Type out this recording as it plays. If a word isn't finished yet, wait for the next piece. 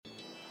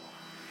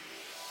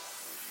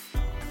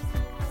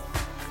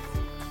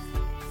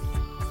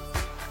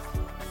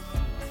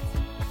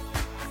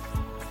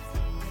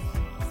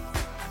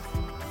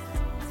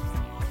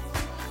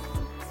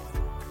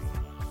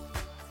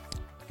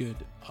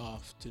Good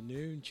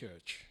afternoon,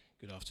 church.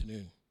 Good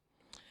afternoon.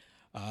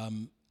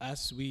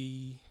 As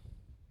we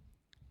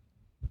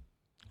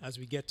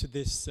get to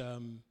this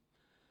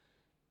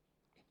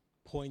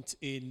point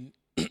in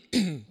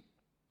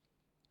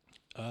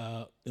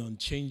on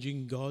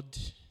changing God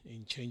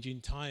in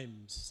changing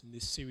times in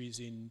this series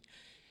in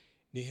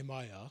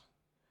Nehemiah,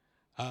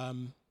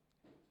 now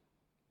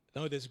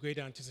there's great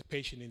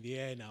anticipation in the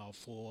air now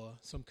for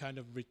some kind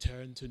of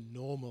return to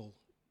normal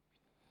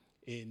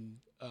in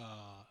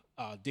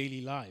our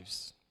daily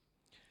lives.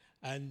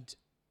 And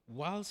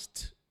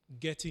whilst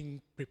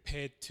getting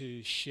prepared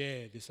to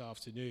share this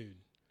afternoon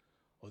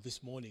or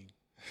this morning,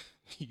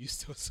 you're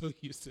still so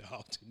used to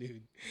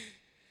afternoon,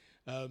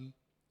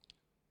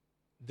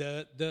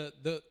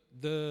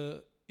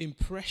 the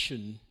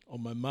impression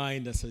on my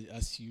mind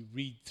as you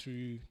read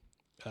through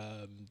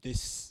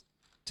this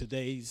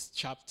today's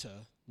chapter,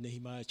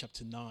 Nehemiah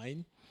chapter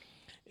 9,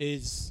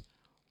 is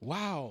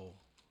wow.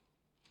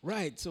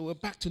 Right, so we're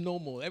back to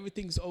normal.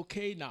 Everything's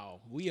okay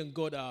now. We and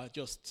God are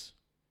just,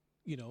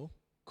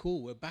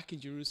 cool. We're back in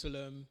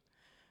Jerusalem.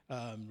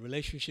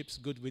 Relationships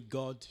good with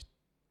God.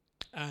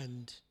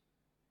 And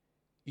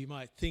you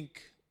might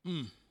think,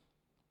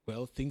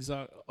 well, things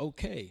are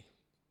okay.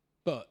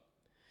 But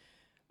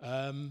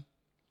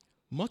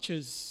much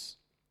as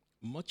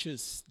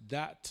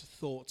that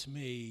thought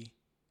may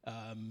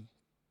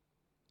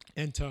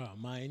enter our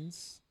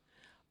minds,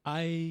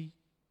 I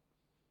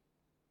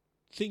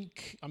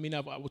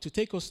to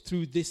take us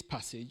through this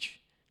passage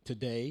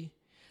today.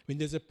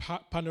 There's a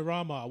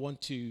panorama I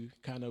want to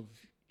kind of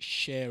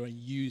share and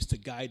use to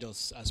guide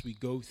us as we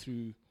go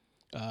through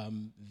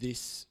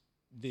this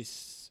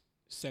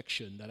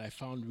section that I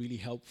found really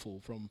helpful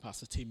from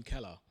Pastor Tim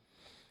Keller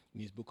in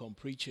his book on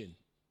preaching.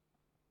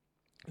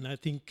 And I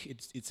think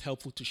it's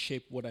helpful to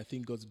shape what I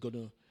think God's going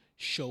to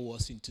show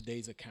us in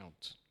today's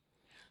account.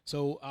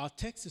 So our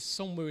text is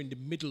somewhere in the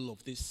middle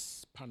of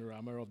this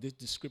panorama, of this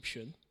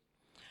description.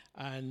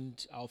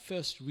 And I'll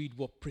first read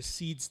what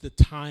precedes the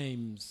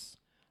times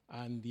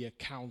and the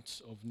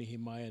account of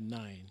Nehemiah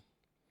 9.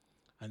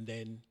 And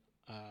then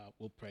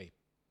we'll pray.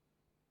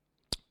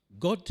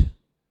 God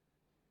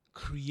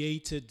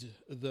created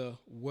the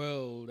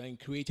world and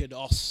created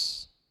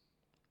us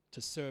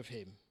to serve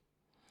him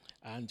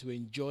and to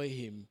enjoy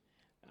him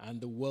and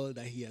the world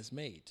that he has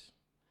made.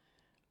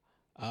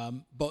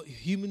 But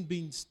human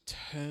beings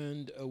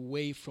turned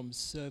away from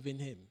serving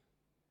him.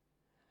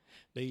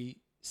 They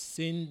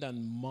sinned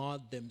and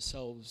marred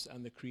themselves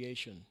and the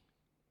creation.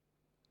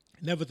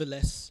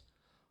 Nevertheless,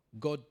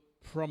 God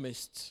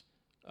promised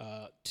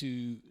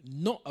to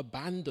not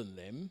abandon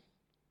them,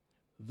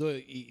 though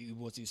it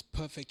was his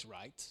perfect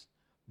right,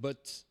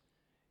 but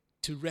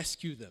to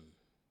rescue them,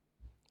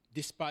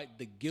 despite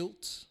the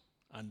guilt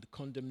and the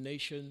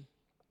condemnation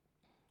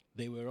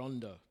they were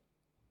under.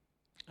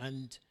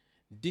 And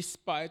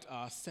despite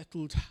our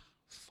settled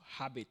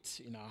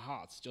habit in our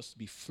hearts, just to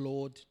be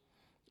flawed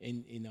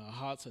in our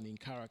hearts and in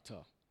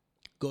character,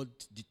 God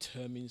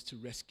determines to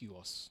rescue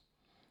us,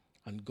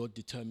 and God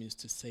determines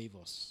to save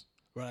us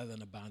rather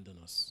than abandon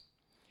us.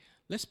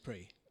 Let's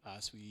pray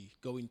as we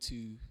go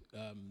into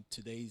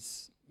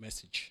today's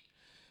message.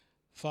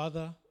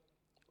 Father,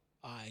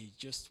 I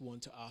just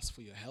want to ask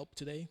for your help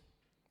today.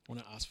 I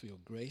want to ask for your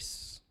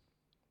grace.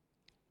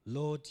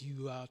 Lord,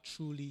 you are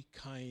truly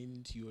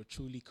kind, you are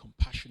truly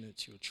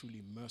compassionate, you are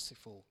truly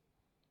merciful.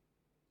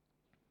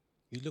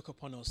 You look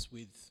upon us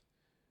with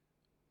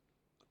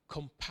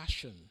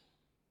compassion.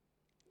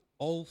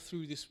 All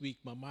through this week,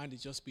 my mind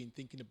has just been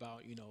thinking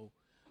about,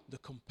 the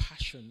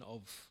compassion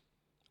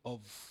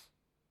of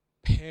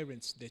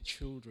parents, their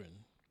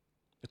children,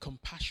 the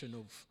compassion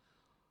of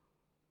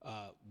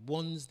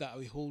ones that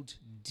we hold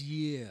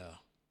dear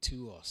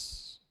to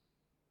us.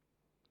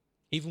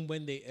 Even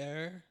when they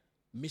err,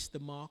 miss the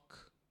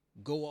mark,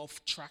 go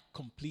off track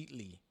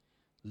completely,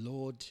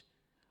 Lord,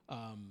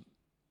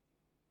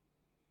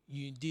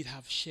 you indeed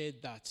have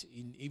shared that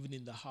even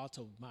in the heart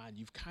of man.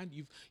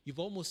 You've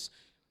almost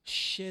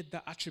shared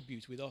that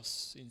attribute with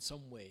us in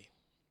some way,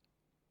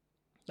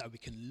 that we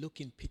can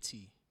look in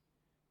pity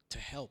to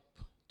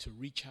help, to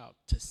reach out,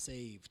 to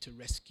save, to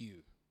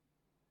rescue,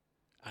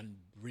 and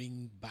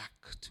bring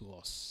back to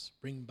us,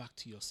 bring back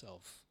to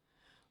yourself.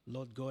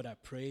 Lord God, I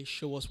pray,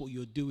 show us what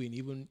you're doing,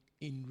 even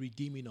in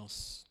redeeming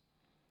us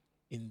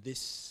in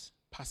this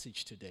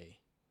passage today.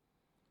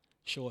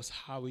 Show us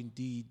how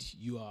indeed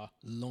you are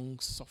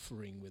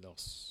long-suffering with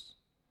us.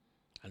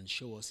 And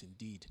show us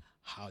indeed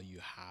how you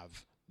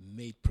have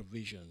made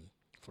provision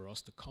for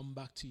us to come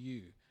back to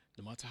you,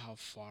 no matter how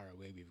far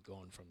away we've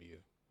gone from you.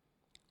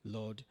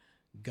 Lord,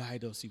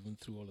 guide us even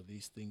through all of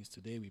these things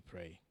today, we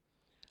pray,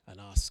 and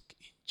ask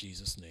in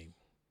Jesus' name.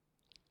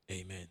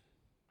 Amen.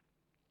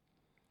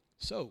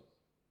 So,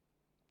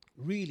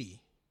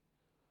 really,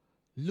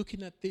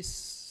 looking at this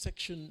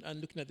section and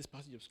looking at this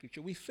passage of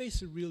Scripture, we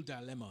face a real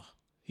dilemma,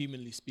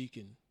 humanly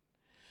speaking,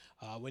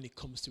 when it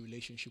comes to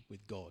relationship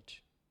with God.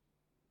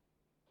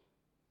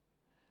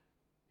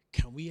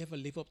 Can we ever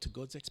live up to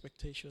God's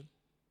expectation?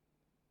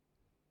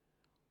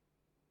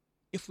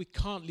 if we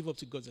can't live up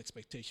to God's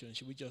expectations,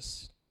 should we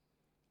just,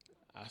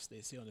 as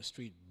they say on the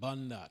street,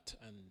 burn that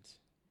and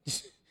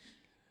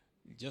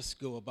just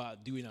go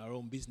about doing our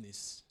own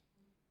business?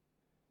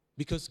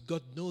 Because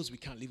God knows we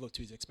can't live up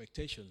to his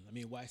expectation. I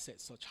mean, why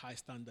set such high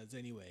standards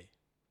anyway?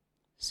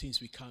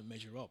 Since we can't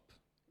measure up.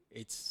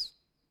 It's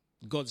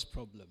God's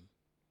problem.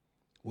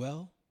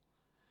 Well,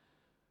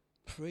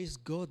 praise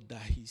God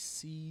that he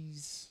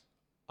sees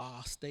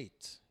our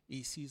state.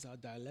 He sees our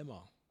dilemma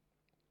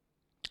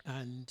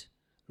and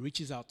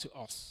reaches out to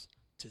us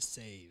to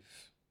save,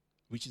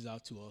 reaches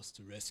out to us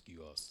to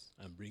rescue us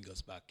and bring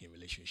us back in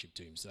relationship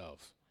to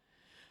himself.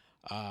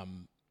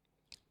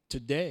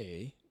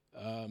 Today,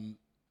 I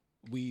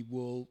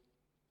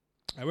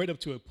read up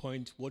to a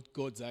point what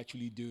God's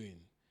actually doing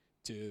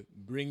to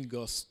bring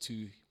us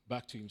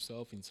back to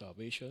himself in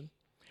salvation.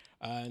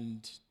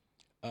 And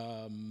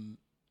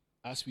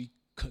as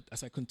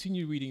I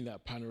continue reading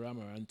that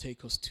panorama and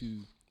take us to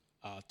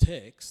our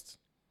text,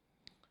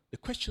 the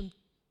question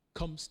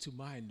comes to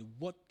mind: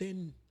 what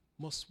then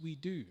must we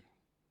do?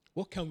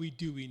 What can we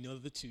do in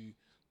order to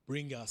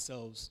bring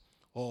ourselves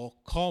or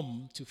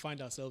come to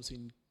find ourselves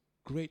in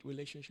great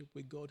relationship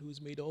with God who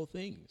has made all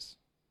things,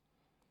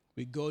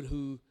 with God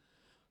who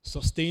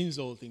sustains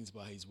all things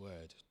by his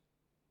word?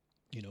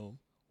 You know,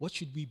 what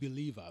should we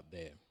believe out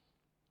there?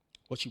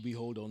 What should we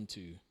hold on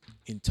to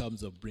in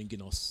terms of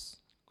bringing us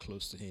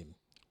close to him?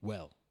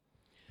 Well,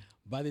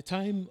 by the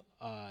time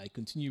I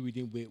continue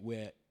reading,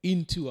 we're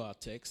into our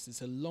text.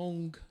 It's a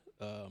long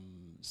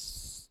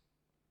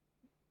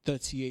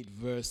 38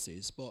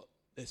 verses, but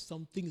there's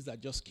some things that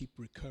just keep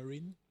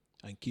recurring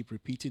and keep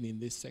repeating in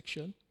this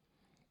section.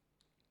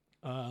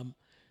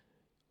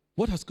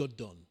 What has God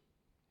done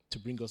to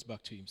bring us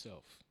back to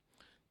himself?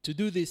 To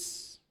do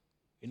this,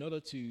 in order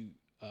to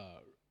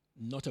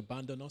not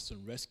abandon us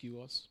and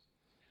rescue us,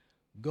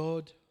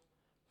 God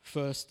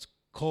first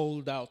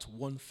called out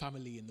one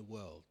family in the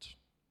world.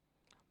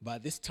 By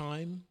this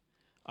time,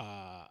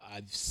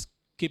 I've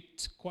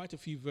skipped quite a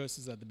few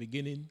verses at the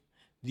beginning.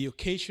 The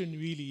occasion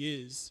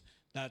really is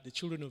that the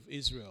children of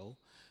Israel,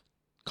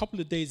 a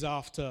couple of days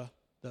after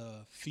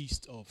the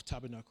Feast of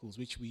Tabernacles,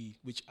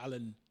 which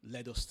Alan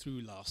led us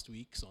through last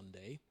week,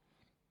 Sunday,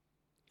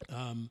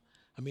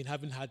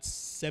 having had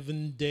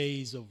 7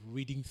 days of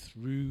reading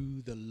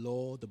through the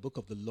law, the book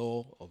of the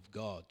law of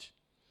God,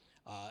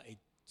 it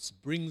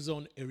brings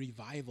on a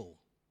revival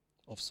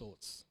of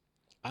sorts.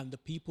 And the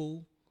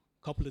people,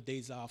 a couple of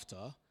days after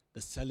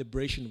the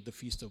celebration of the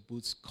Feast of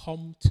Booths,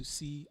 come to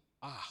see,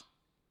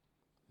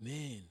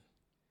 man,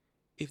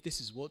 if this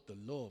is what the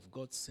law of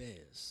God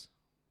says,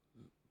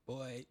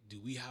 boy, do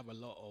we have a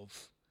lot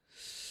of,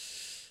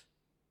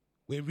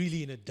 we're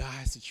really in a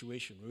dire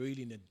situation, we're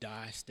really in a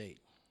dire state.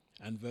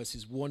 And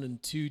verses 1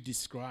 and 2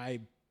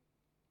 describe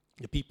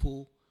the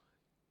people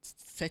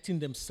setting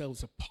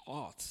themselves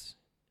apart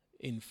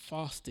in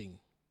fasting,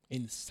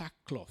 in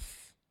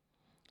sackcloth,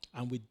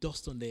 and with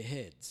dust on their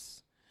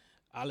heads.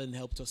 Alan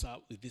helped us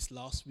out with this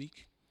last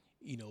week.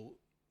 You know,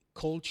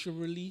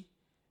 culturally,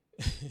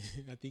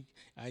 I think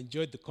I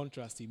enjoyed the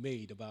contrast he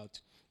made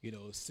about,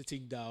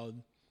 sitting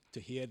down to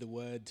hear the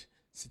word,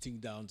 sitting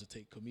down to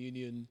take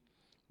communion.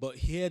 But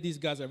here these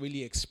guys are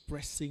really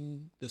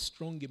expressing the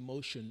strong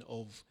emotion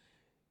of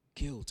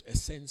guilt, a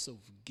sense of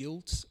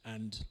guilt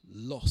and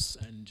loss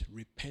and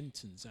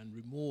repentance and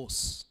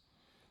remorse,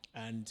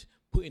 and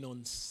putting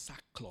on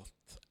sackcloth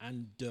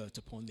and dirt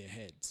upon their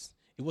heads.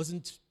 It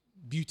wasn't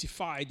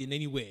beautified in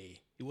any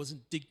way. It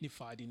wasn't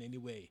dignified in any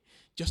way.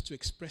 Just to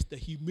express the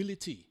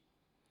humility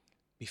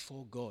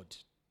before God.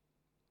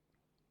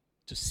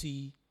 To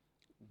see,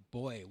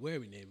 boy,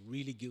 we're in a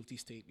really guilty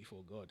state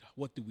before God.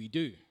 What do we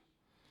do?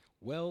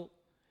 Well,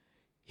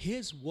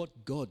 here's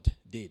what God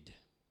did.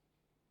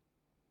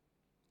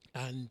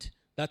 And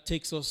that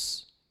takes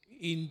us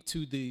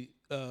into the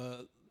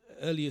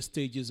earlier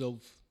stages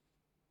of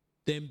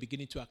them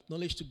beginning to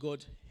acknowledge to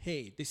God,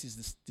 hey, this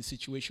is the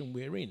situation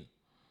we're in.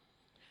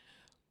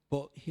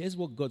 But here's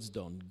what God's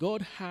done.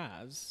 God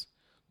has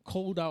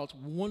called out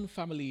one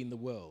family in the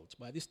world.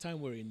 By this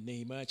time, we're in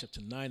Nehemiah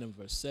chapter 9 and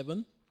verse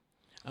 7.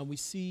 And we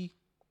see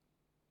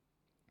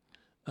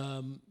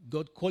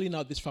God calling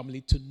out this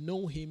family to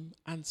know him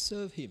and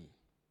serve him.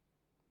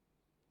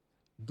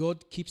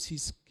 God keeps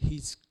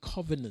his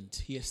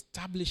covenant. He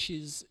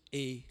establishes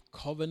a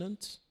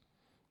covenant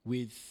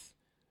with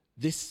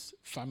this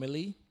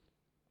family.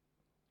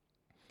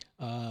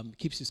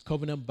 Keeps his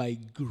covenant by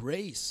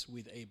grace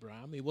with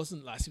Abraham. It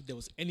wasn't as if there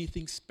was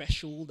anything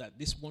special that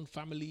this one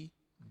family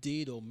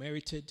did or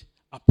merited,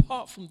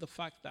 apart from the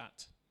fact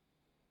that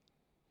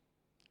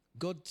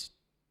God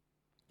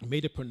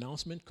made a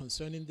pronouncement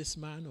concerning this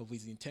man of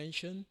his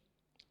intention,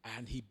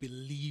 and he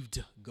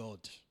believed God.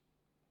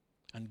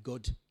 And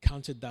God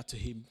credited that to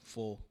him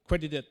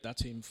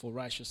for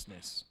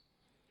righteousness.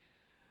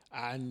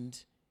 And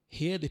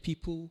here the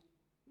people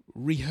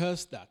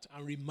rehearse that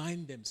and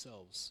remind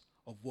themselves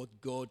of what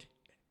God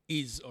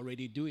is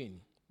already doing.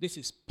 This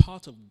is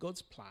part of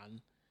God's plan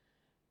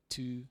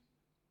to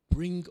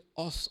bring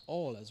us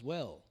all as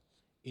well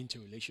into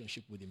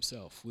relationship with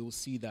himself. We will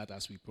see that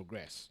as we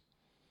progress.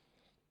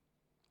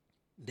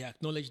 They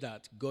acknowledge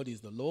that God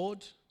is the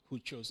Lord who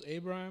chose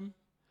Abraham,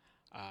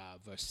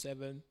 verse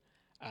 7,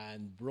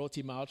 and brought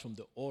him out from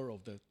the Ur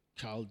of the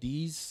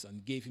Chaldees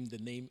and gave him the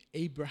name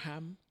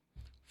Abraham,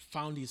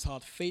 found his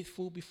heart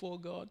faithful before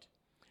God,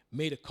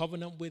 made a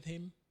covenant with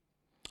him,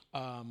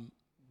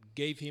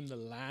 gave him the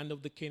land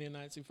of the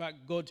Canaanites. In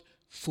fact, God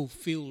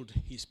fulfilled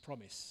his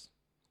promise.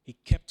 He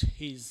kept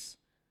his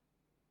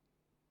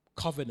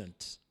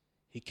covenant.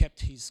 He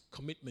kept his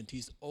commitment,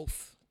 his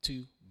oath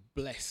to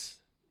bless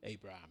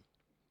Abraham.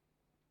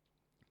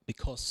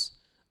 Because,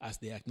 as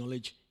they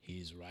acknowledge, he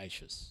is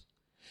righteous.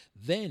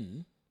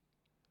 Then,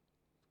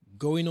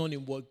 going on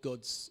in what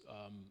God's,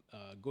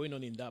 going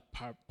on in that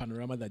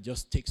panorama that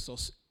just takes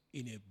us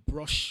in a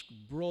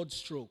broad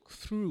stroke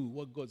through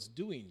what God's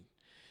doing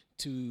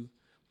to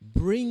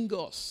bring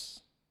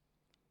us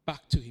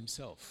back to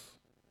himself.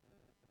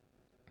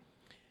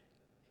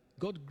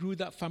 God grew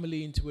that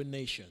family into a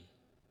nation,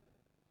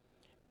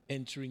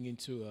 entering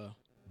into a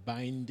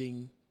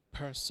binding,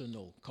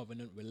 personal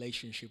covenant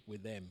relationship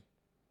with them,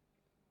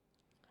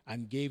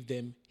 and gave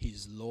them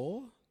his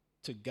law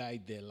to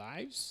guide their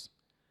lives,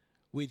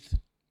 with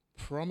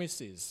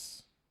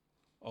promises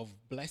of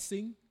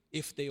blessing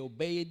if they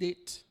obeyed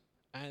it,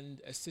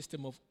 and a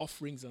system of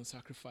offerings and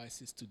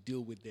sacrifices to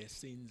deal with their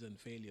sins and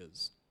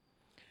failures.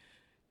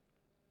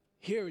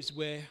 Here is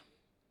where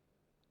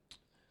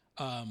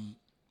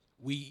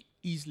we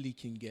easily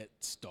can get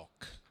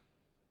stuck.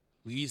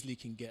 We easily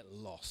can get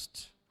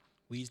lost.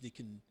 We easily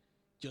can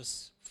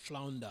just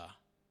flounder.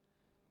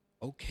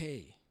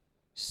 Okay,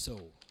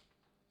 so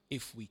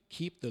if we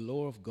keep the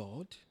law of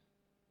God,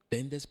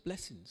 then there's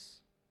blessings.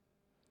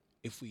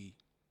 If we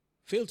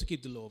fail to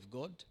keep the law of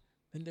God,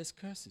 then there's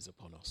curses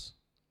upon us.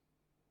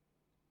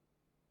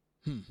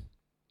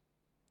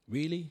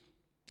 Really?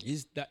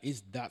 Is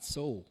that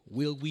so?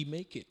 Will we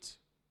make it?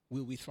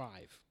 Will we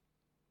thrive?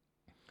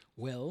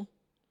 Well,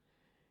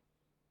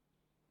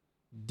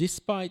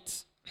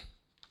 despite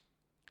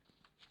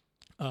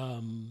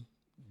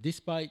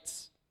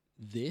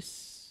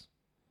this,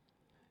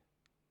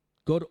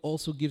 God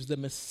also gives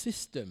them a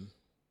system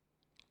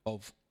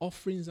of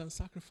offerings and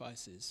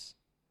sacrifices.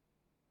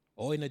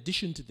 Or in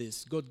addition to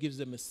this, God gives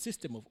them a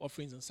system of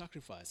offerings and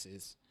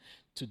sacrifices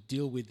to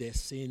deal with their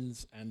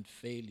sins and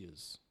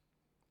failures.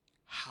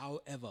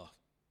 However,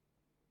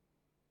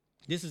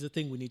 this is a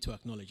thing we need to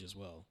acknowledge as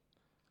well.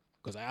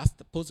 Because I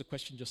posed the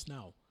question just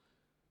now.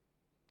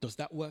 Does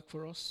that work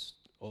for us?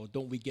 Or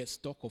don't we get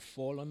stuck or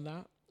fall on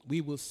that?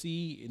 We will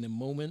see in a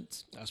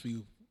moment as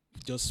we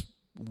just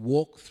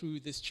walk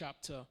through this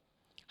chapter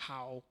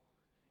how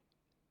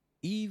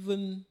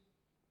even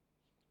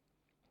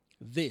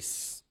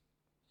this,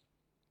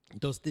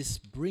 does this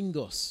bring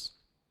us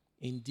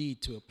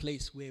indeed to a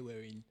place where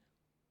we're in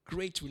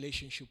great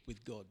relationship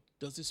with God?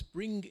 Does this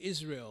bring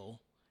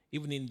Israel,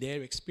 even in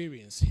their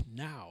experience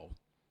now,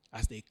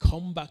 as they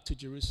come back to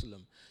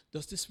Jerusalem,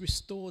 does this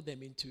restore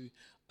them into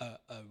a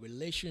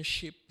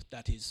relationship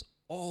that is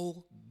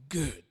all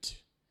good,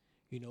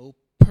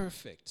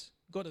 perfect?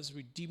 God has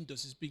redeemed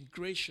us. He's been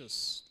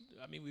gracious.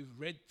 I mean, we've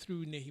read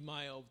through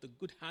Nehemiah of the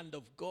good hand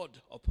of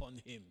God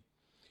upon him.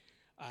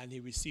 And he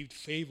received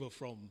favor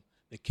from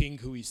the king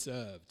who he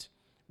served,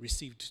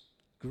 received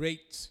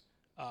great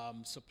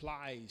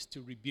supplies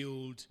to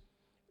rebuild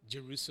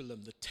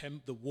Jerusalem,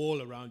 the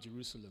wall around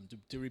Jerusalem,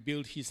 to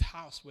rebuild his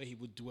house where he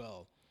would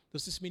dwell.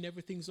 Does this mean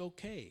everything's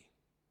okay?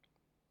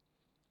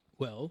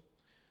 Well,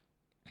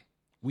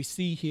 we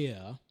see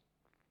here,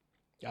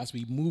 as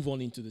we move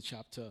on into the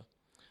chapter,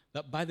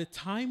 that by the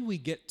time we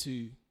get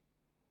to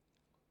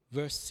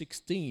verse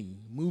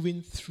 16,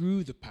 moving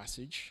through the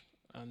passage,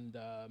 and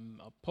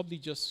I'll probably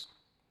just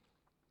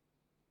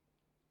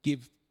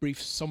give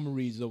brief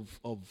summaries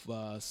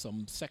of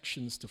some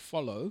sections to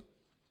follow.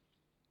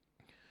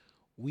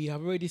 We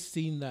have already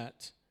seen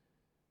that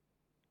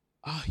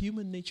our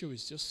human nature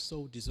is just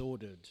so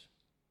disordered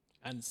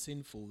and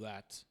sinful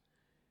that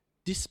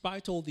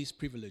despite all these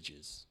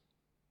privileges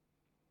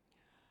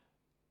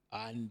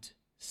and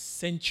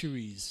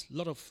centuries, a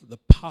lot of the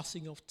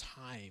passing of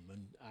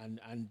time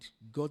and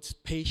God's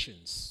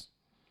patience,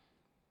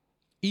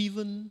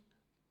 even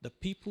the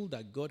people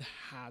that God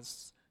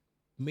has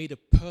made a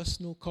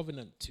personal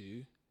covenant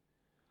to,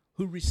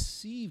 who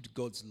received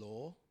God's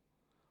law,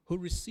 who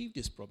received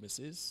his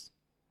promises,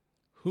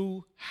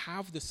 who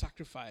have the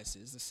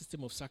sacrifices, the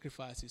system of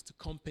sacrifices to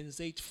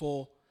compensate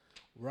for,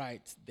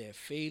 their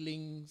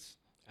failings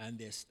and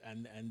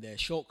their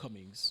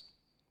shortcomings,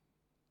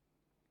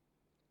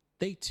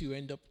 they too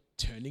end up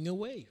turning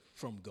away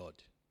from God.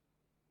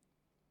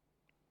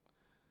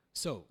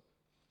 So,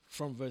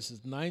 from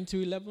verses 9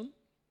 to 11,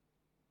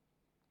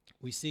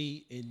 we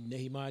see in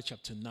Nehemiah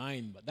chapter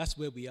 9, but that's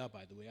where we are,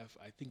 by the way.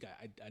 I think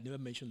I never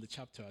mentioned the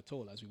chapter at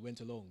all as we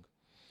went along.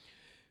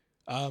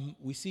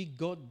 We see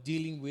God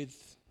dealing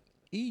with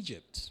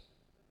Egypt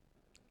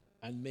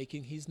and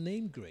making his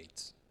name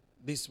great.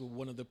 this was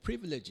one of the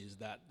privileges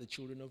that the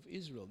children of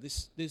Israel,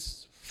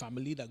 this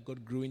family that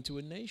God grew into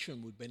a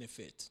nation, would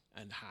benefit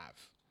and have.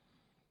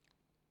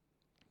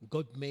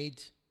 God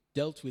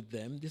dealt with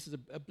them. This is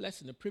a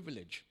blessing, a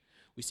privilege.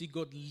 We see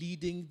God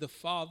leading the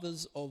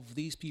fathers of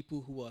these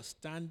people who are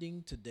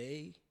standing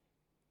today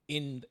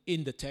in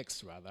the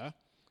text, rather,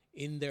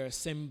 in their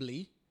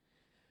assembly,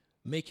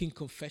 making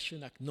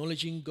confession,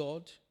 acknowledging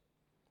God.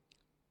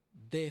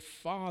 Their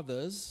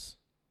fathers,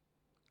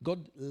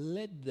 God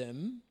led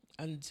them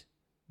and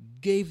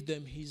gave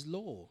them his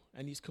law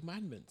and his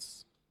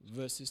commandments.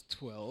 Verses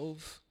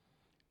 12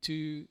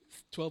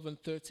 and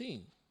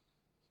 13.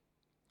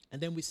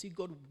 And then we see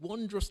God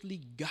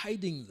wondrously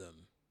guiding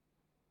them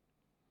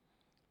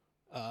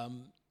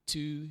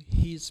to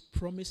his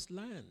promised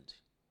land.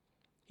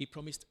 He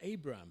promised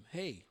Abraham,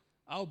 hey,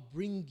 I'll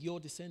bring your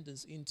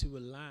descendants into a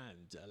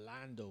land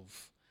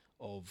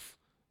of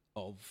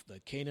the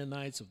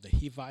Canaanites, of the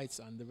Hivites,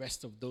 and the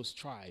rest of those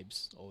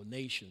tribes or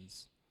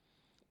nations,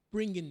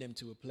 bringing them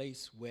to a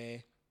place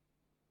where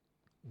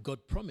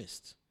God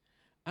promised.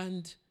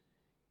 And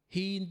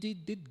he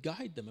indeed did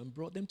guide them and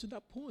brought them to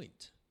that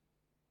point.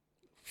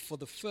 For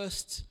the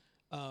first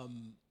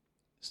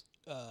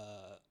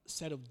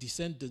set of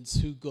descendants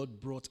who God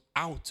brought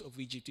out of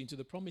Egypt into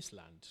the promised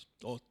land,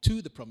 or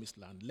to the promised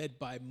land, led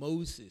by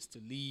Moses to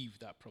leave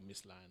that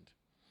promised land.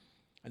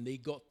 And they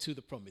got to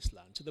the promised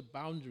land, to the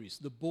boundaries,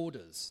 the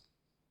borders.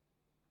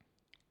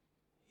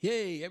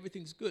 Yay,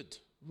 everything's good,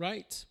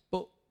 right?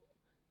 But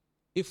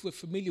if we're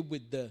familiar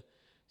with the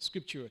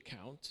scripture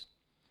account,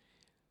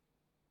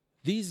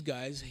 these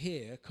guys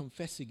here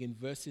confessing in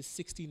verses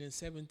 16 and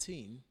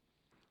 17,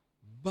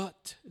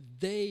 but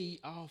they,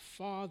 our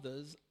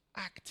fathers,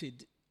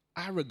 acted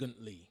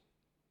arrogantly.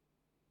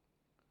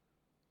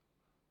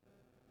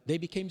 They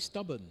became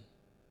stubborn.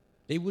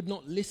 They would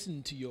not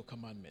listen to your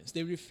commandments.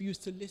 They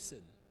refused to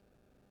listen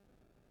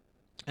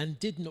and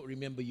did not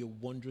remember your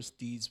wondrous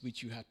deeds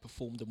which you had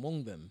performed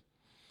among them.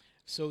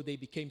 So they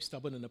became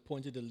stubborn and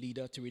appointed a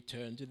leader to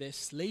return to their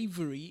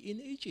slavery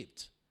in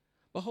Egypt.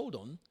 But hold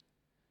on.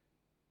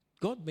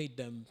 God made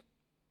them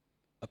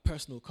a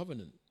personal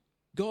covenant.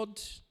 God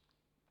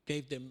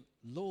gave them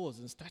laws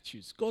and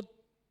statutes. God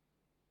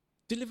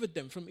delivered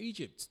them from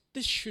Egypt.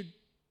 You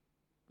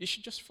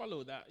should just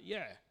follow that.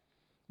 Yeah.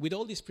 With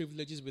all these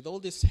privileges, with all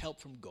this help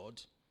from God,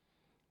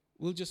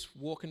 we'll just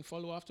walk and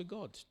follow after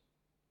God.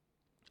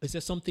 Is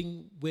there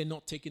something we're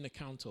not taking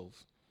account of?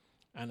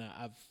 And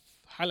I've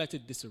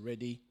highlighted this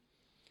already.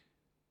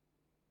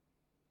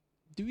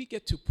 Do we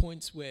get to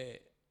points where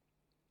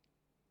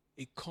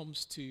it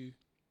comes to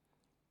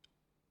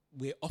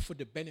we're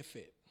offered a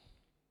benefit?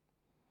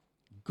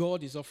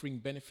 God is offering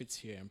benefits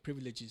here and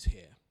privileges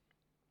here.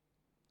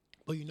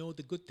 But you know,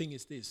 the good thing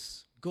is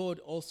this. God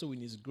also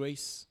in his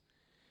grace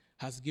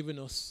has given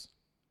us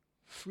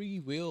free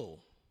will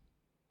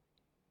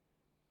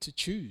to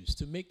choose,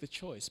 to make the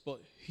choice.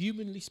 But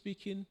humanly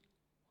speaking,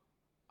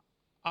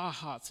 our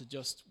hearts are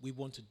just, we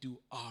want to do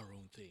our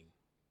own thing.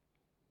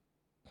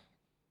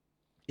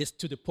 It's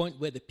to the point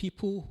where the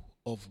people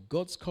of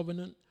God's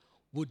covenant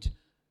would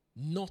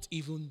not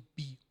even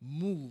be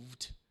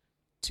moved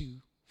to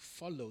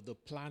follow the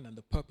plan and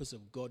the purpose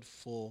of God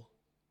for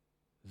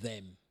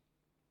them.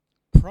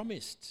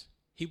 Promised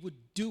he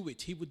would do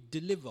it, he would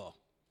deliver.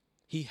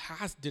 He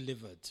has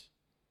delivered.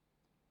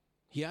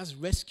 He has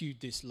rescued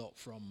this lot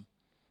from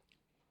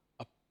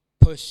a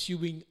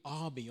pursuing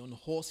army on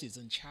horses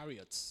and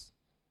chariots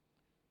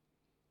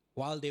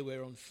while they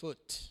were on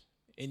foot,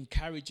 in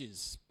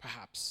carriages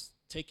perhaps,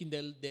 taking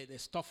their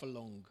stuff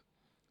along,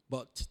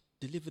 but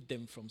delivered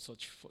them from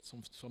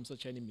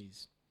such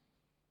enemies.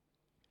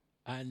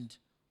 And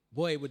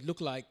boy, it would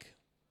look like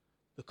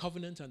the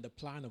covenant and the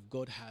plan of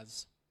God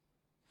has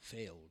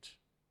failed.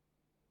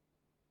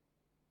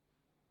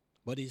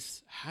 But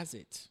has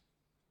it?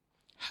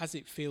 Has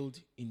it failed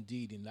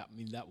indeed in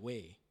that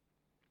way?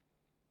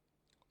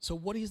 So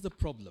what is the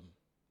problem?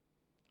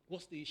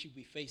 What's the issue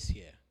we face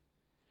here?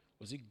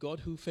 Was it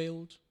God who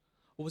failed?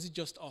 Or was it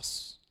just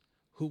us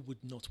who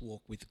would not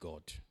walk with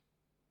God?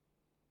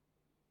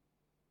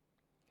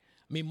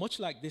 I mean, much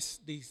like these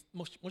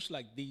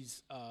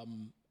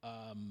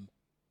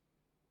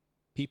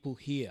people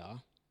here,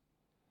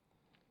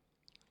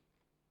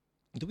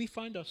 do we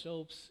find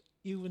ourselves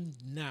even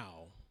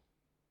now?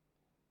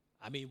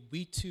 I mean,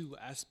 we too,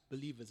 as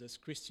believers, as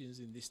Christians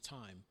in this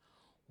time,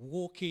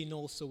 walking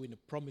also in the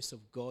promise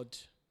of God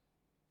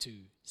to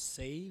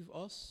save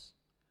us,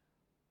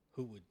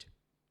 who would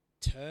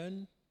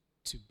turn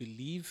to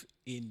believe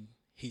in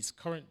his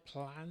current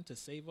plan to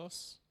save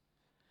us?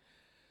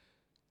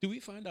 Do we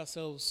find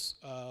ourselves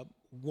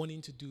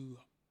wanting to do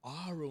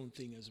our own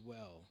thing as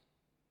well?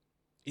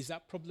 Is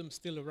that problem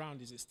still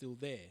around? Is it still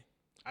there?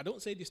 I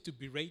don't say this to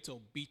berate or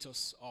beat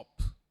us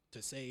up,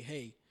 to say,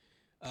 hey,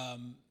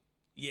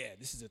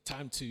 this is a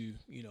time to,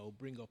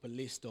 bring up a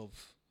list of,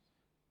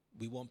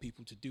 we want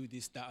people to do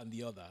this, that, and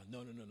the other.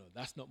 No.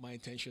 That's not my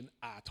intention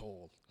at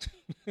all.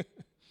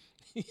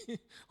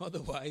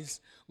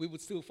 Otherwise, we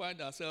would still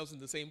find ourselves in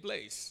the same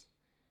place.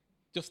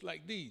 just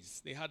like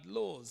these. They had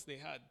laws, they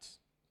had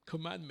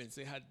commandments,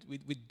 they had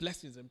with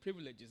blessings and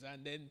privileges.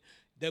 And then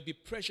there'll be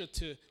pressure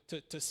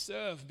to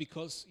serve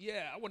because,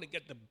 yeah, I want to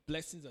get the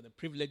blessings and the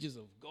privileges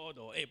of God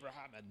or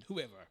Abraham and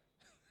whoever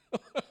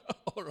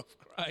or of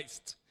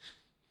Christ.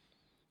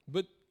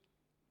 But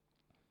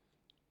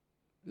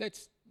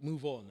let's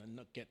move on and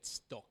not get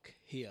stuck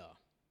here.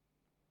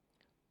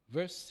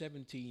 Verse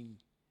 17,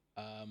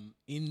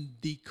 in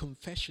the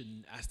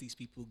confession, as these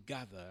people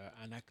gather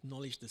and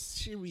acknowledge the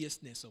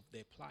seriousness of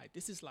their plight.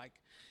 This is like,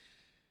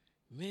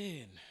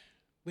 man,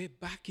 we're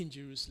back in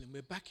Jerusalem.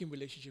 We're back in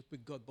relationship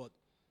with God. But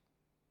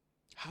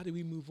how do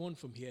we move on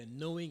from here?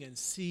 Knowing and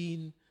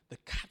seeing the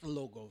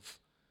catalog of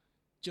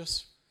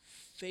just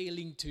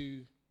failing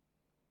to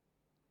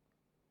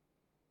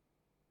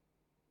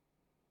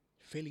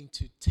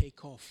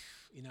take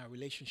off in our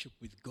relationship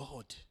with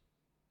God.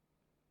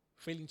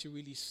 Failing to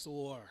really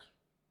soar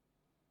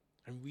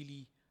and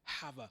really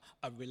have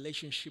a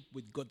relationship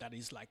with God that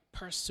is like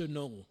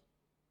personal.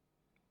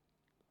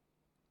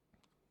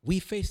 We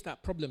face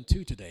that problem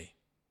too today.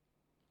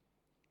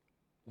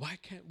 Why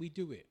can't we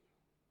do it?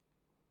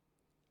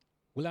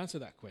 We'll answer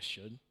that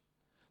question.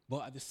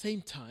 But at the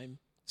same time,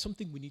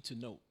 something we need to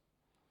know.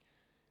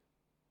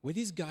 With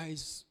these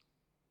guys,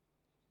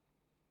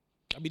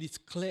 I mean, it's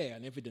clear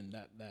and evident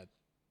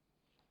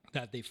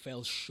that they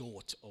fell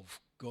short of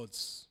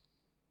God's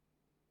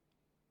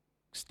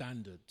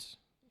standard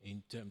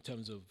in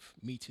terms of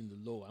meeting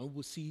the law. And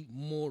we'll see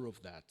more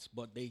of that.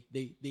 But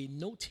they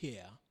note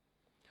here,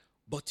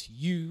 but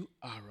you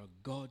are a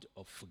God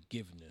of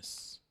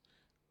forgiveness.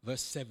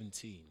 Verse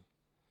 17,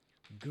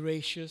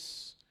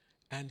 gracious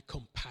and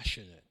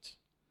compassionate,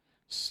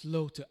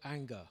 slow to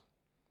anger,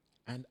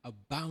 and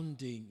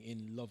abounding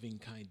in loving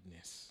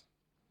kindness.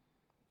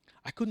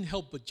 I couldn't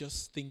help but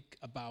just think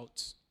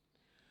about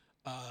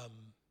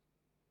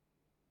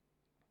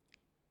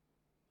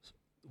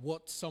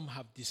what some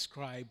have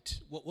described,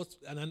 what's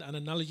an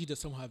analogy that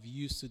some have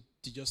used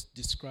to just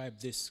describe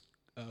this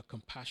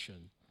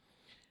compassion.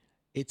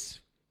 It's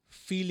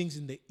feelings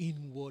in the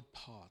inward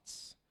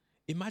parts.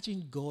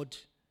 Imagine God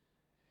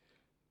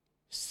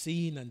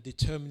seeing and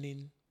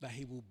determining that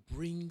he will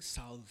bring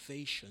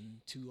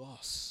salvation to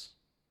us.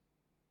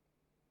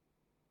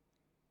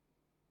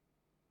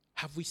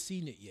 Have we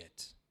seen it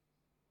yet?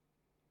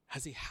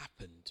 Has it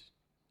happened?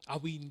 Are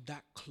we in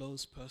that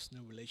close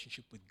personal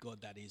relationship with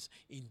God that is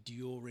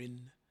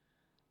enduring,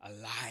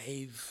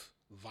 alive,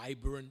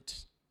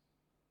 vibrant,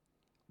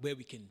 where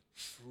we can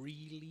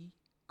freely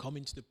come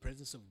into the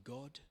presence of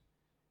God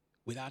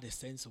without a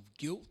sense of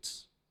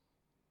guilt,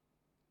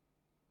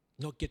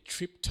 not get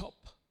tripped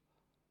up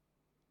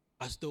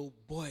as though,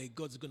 boy,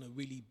 God's going to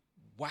really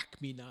whack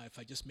me now if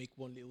I just make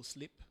one little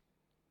slip?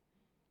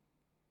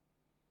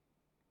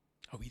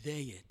 Are we there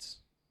yet?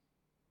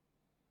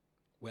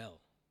 Well,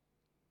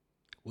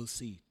 we'll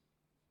see.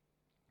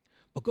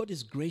 But God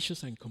is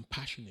gracious and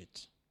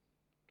compassionate.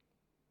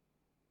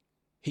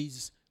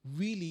 He's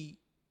really,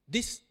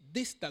 this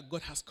that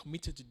God has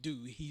committed to do,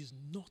 he's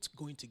not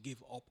going to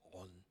give up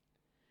on.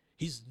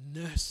 He's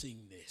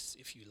nursing this,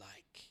 if you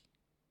like.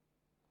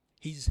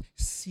 He's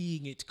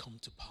seeing it come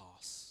to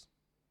pass.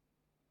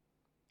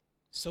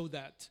 So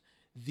that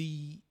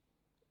the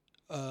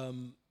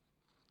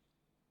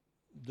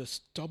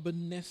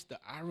stubbornness, the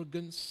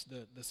arrogance,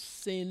 the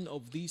sin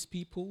of these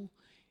people,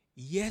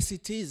 yes,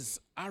 it is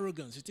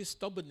arrogance, it is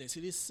stubbornness,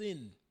 it is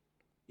sin.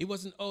 It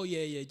wasn't, oh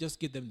yeah, just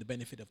give them the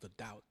benefit of the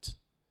doubt.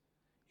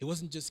 It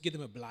wasn't just give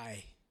them a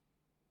lie.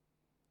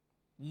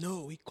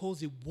 No, he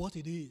calls it what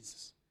it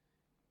is.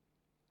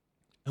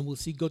 And we'll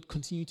see God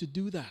continue to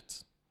do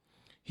that.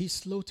 He's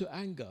slow to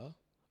anger,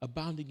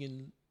 abounding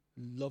in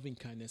loving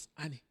kindness,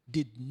 and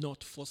did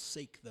not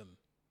forsake them.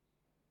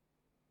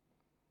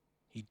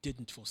 He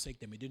didn't forsake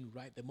them. He didn't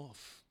write them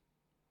off.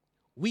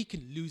 We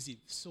can lose it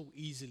so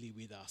easily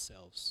with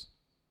ourselves.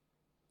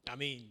 I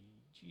mean,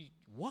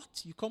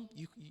 you come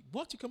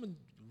and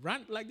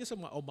rant like this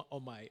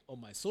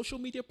on my social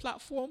media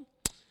platform?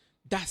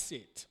 That's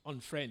it.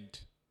 Unfriend.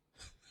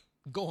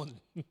 Gone.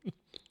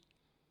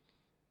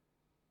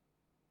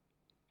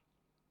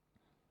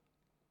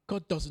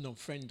 God doesn't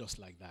unfriend us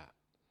like that.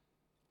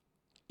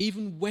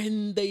 Even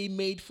when they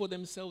made for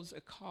themselves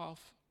a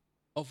calf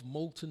of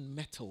molten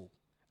metal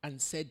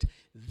and said,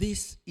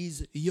 "This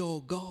is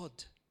your God."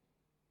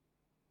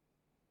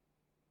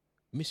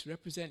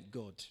 Misrepresent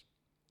God.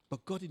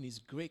 But God in his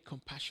great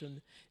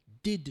compassion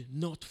did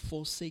not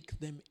forsake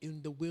them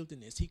in the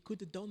wilderness. He could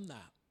have done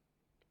that.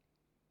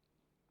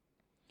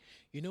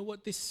 You know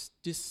what,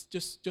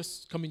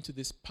 just coming to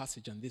this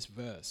passage and this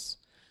verse,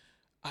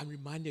 I'm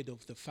reminded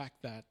of the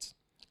fact that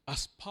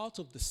as part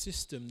of the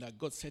system that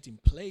God set in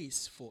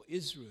place for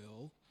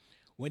Israel,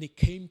 when it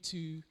came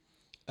to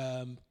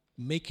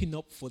making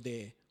up for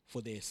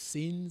their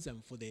sins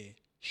and for their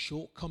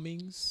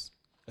shortcomings,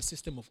 a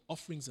system of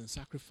offerings and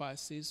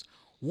sacrifices,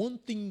 one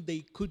thing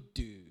they could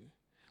do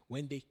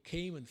when they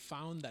came and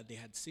found that they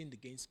had sinned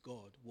against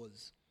God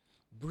was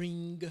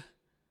bring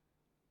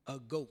a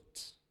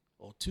goat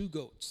or two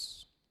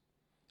goats,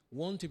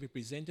 one to be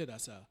presented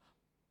as a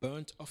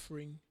burnt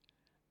offering,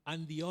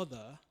 and the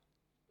other,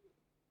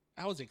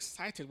 I was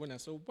excited when I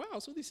saw, wow,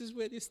 so this is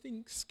where this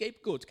thing,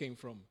 scapegoat, came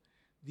from.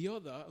 The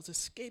other was a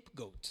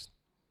scapegoat,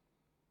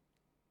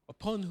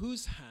 upon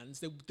whose hands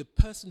the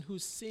person who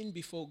sinned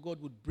before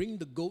God would bring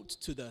the goat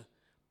to the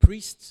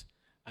priest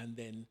and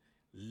then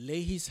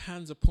lay his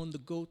hands upon the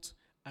goat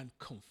and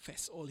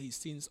confess all his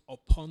sins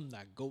upon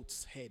that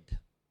goat's head.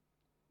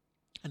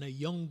 And a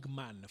young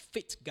man, a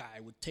fit guy,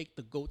 would take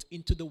the goat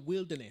into the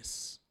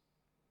wilderness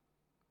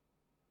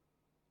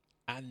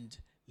and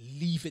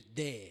leave it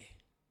there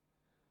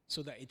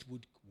so that it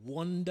would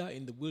wander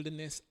in the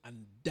wilderness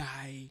and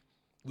die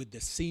with the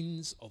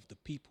sins of the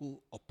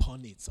people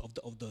upon it,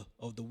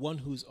 of the one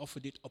who's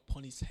offered it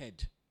upon his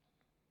head.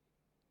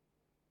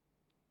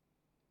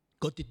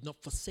 God did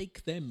not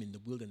forsake them in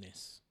the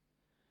wilderness,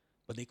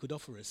 but they could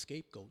offer a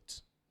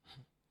scapegoat.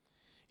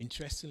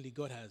 Interestingly,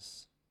 God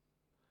has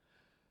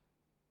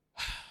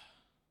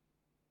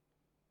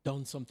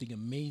done something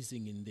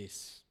amazing in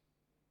this.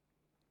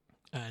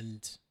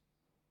 And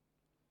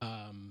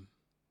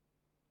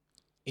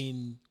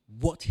in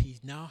what he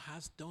now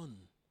has done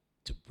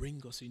to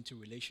bring us into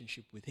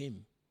relationship with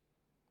him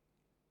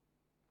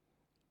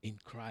in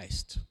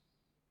Christ.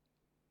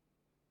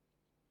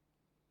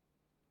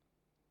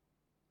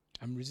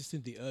 I'm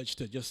resisting the urge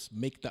to just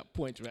make that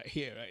point right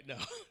here, right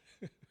now,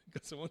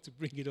 because I want to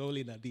bring it all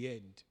in at the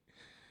end.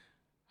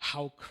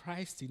 How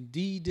Christ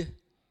indeed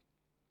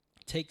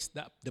takes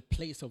the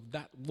place of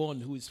that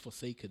one who is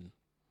forsaken.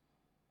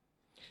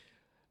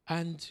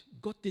 And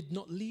God did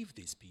not leave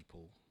these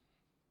people.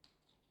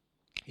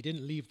 He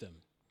didn't leave them.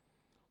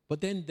 But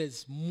then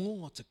there's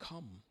more to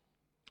come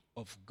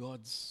of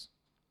God's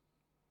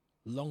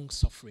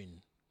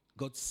long-suffering,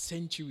 God's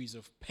centuries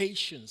of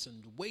patience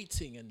and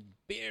waiting and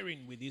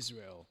bearing with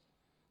Israel,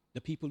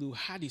 the people who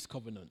had his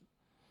covenant.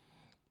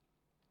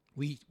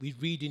 We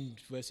read in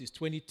verses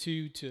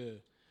 22 to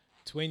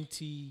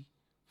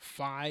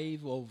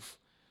 25 of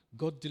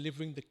God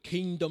delivering the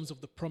kingdoms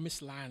of the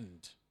promised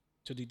land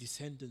to the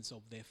descendants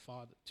of their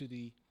father, to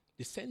the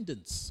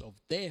descendants of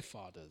their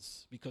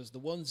fathers, because the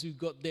ones who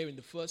got there in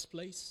the first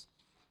place,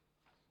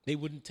 they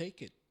wouldn't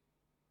take it.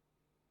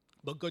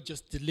 But God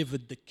just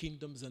delivered the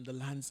kingdoms and the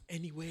lands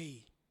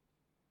anyway.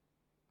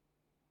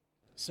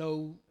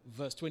 So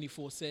verse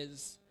 24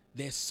 says,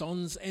 their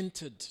sons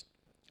entered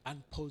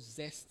and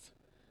possessed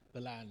the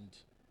land,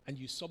 and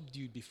you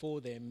subdued before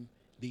them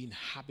the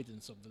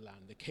inhabitants of the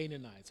land, the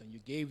Canaanites, and you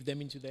gave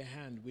them into their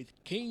hand with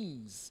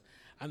kings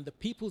and the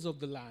peoples of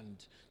the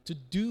land to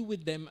do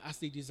with them as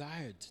they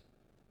desired.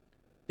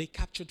 They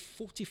captured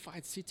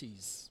fortified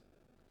cities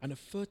and a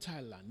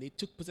fertile land. They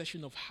took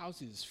possession of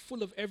houses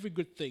full of every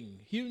good thing,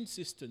 hewn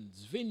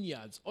cisterns,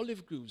 vineyards,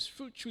 olive groves,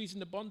 fruit trees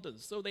in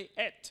abundance. So they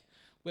ate,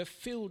 were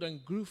filled,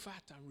 and grew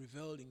fat,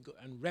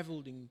 and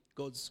reveled in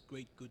God's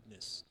great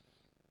goodness.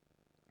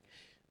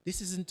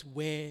 This isn't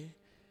where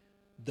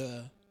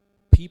the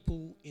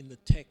people in the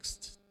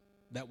text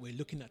that we're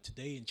looking at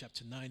today in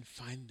chapter 9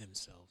 find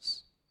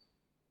themselves.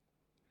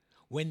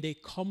 When they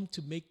come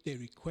to make their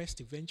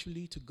request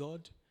eventually to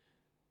God,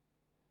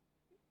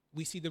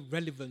 we see the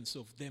relevance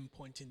of them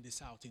pointing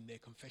this out in their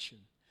confession.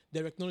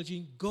 They're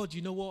acknowledging, God,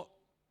 you know what?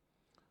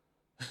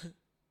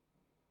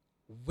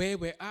 Where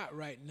we're at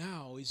right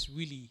now is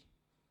really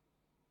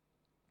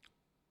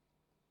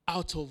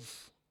out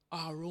of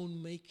our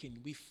own making.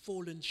 We've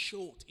fallen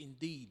short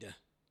indeed.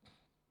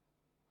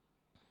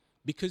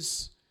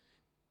 Because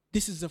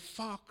this is a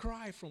far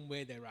cry from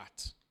where they're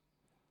at.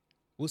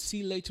 We'll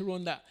see later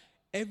on that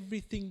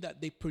everything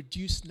that they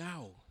produce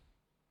now,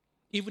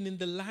 even in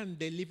the land,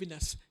 they're living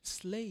as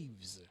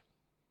slaves.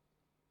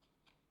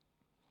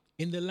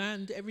 In the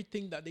land,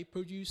 everything that they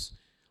produce,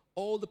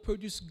 all the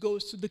produce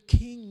goes to the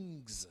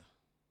kings,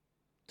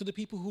 to the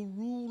people who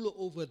rule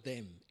over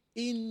them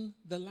in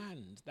the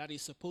land. That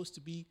is supposed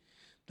to be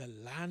the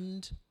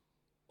land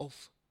of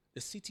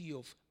the city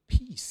of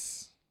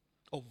peace,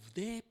 of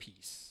their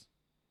peace.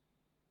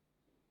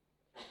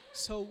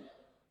 So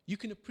you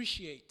can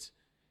appreciate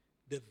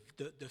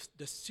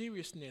the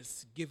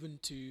seriousness given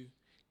to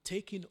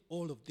taking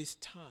all of this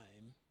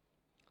time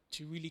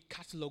to really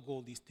catalog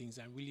all these things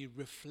and really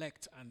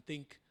reflect and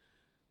think,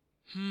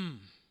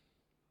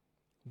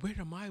 where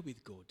am I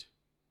with God?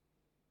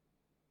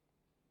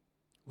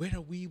 Where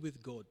are we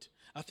with God?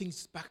 Are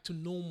things back to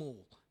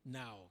normal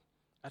now?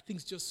 Are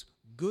things just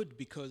good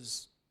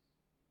because,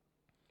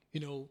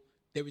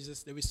 there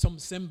is some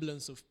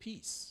semblance of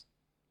peace?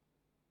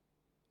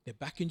 They're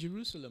back in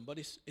Jerusalem, but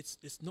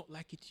it's not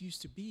like it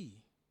used to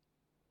be.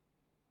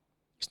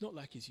 It's not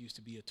like it used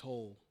to be at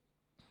all.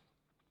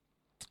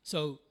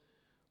 So,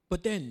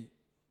 but then,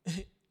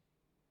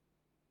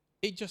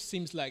 it just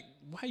seems like,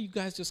 why you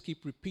guys just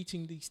keep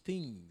repeating these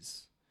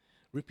things?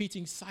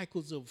 Repeating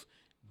cycles of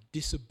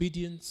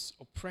disobedience,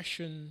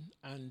 oppression,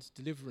 and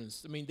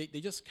deliverance. I mean,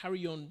 they just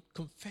carry on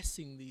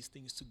confessing these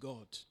things to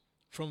God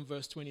from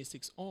verse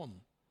 26 on.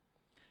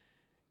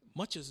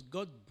 Much as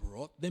God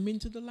brought them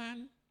into the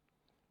land,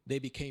 they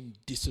became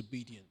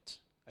disobedient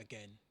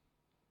again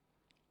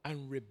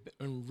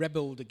and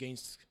rebelled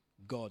against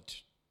God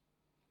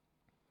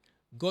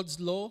God's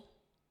law,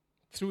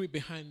 threw it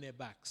behind their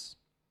backs.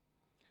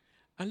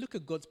 And look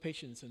at God's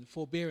patience and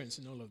forbearance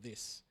in all of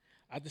this.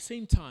 At the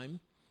same time,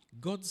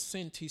 God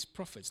sent his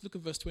prophets. Look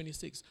at verse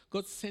 26.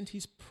 God sent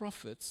his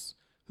prophets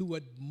who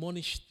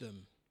admonished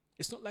them.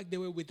 It's not like they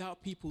were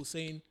without people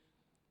saying,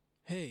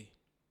 hey,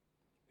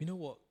 you know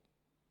what?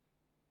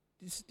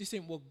 This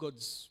ain't what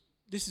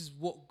this is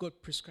what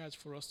God prescribes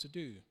for us to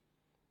do.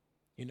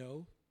 You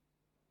know?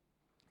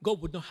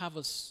 God would not have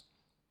us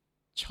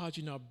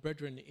charging our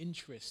brethren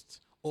interest,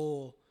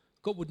 or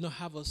God would not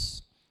have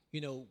us,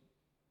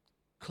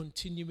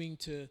 continuing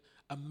to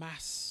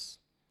amass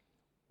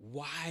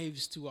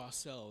wives to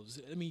ourselves.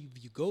 I mean,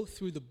 if you go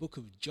through the book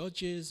of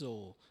Judges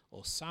or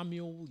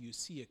Samuel, you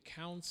see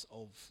accounts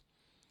of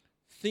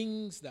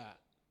things that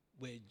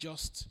were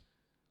just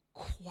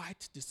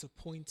quite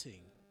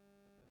disappointing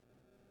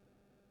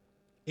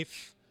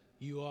if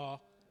you are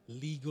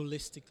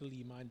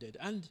legalistically minded,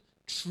 and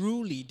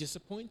truly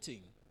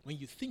disappointing when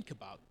you think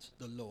about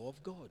the law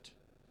of God.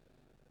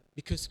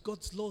 Because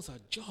God's laws are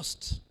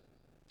just,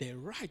 they're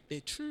right,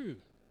 they're true.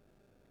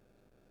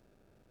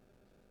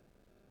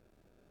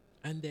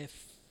 And they're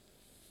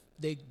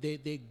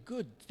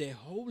good, they're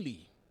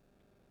holy.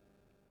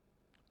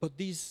 But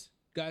these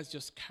guys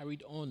just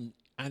carried on.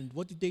 And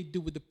what did they do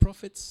with the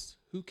prophets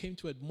who came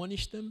to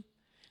admonish them?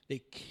 They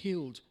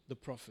killed the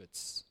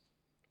prophets.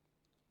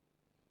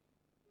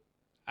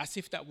 As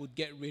if that would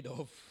get rid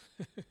of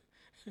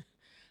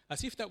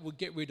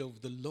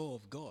the law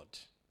of God.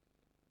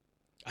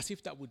 As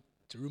if that would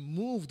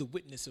remove the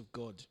witness of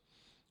God.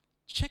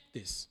 Check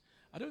this.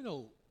 I don't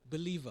know,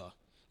 believer,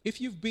 if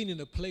you've been in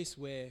a place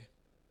where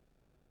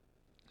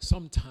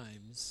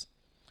sometimes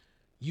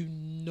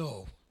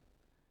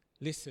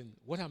listen,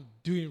 what I'm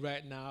doing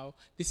right now,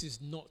 this is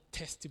not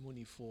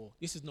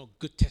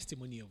good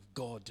testimony of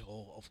God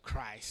or of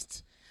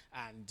Christ.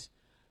 And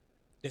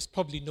there's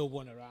probably no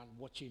one around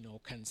watching or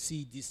can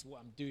see this, what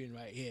I'm doing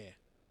right here.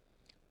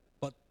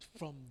 But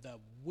from the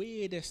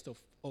weirdest of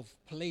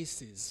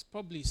places,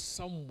 probably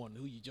someone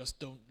who you just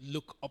don't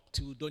look up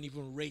to, don't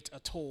even rate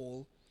at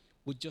all,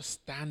 would just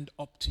stand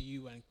up to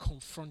you and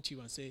confront you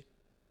and say,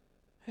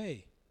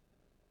 hey,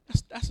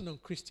 that's an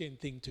unchristian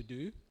thing to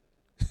do.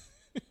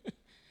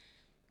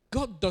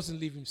 God doesn't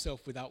leave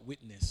himself without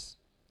witness,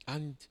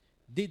 and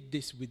did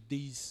this with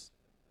these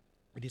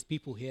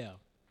people here.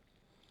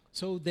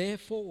 So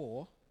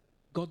therefore,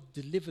 God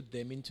delivered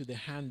them into the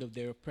hand of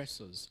their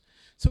oppressors.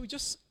 So it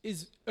just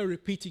is a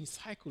repeating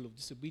cycle of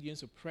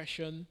disobedience,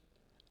 oppression,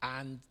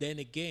 and then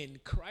again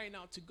crying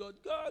out to God,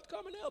 God,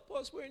 come and help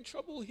us. We're in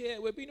trouble here.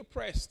 We're being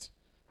oppressed.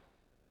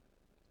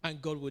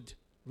 And God would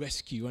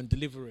rescue and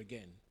deliver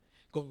again.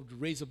 God would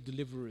raise up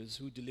deliverers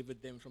who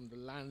delivered them from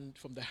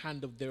the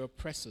hand of their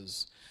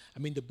oppressors. I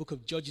mean, the book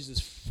of Judges is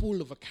full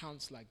of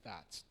accounts like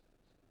that,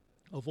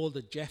 of all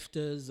the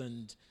Jephthahs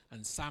and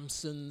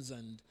Samsons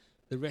and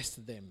the rest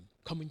of them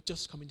coming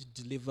to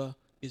deliver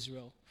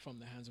Israel from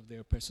the hands of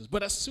their oppressors.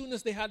 But as soon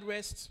as they had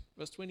rest,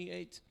 verse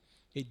 28,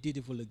 they did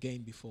evil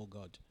again before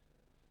God.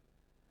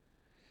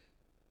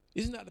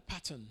 Isn't that the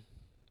pattern?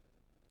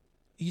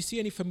 You see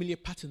any familiar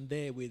pattern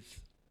there with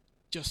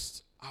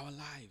just our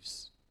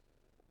lives?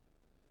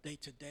 Day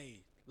to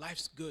day,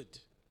 life's good,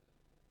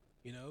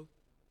 Then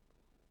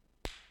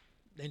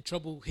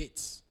trouble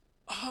hits.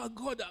 Oh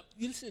God,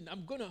 listen,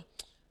 I'm going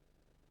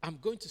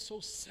to so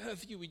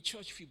serve you in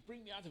church if you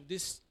bring me out of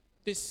this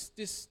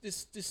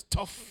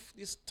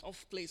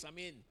tough place I'm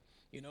in,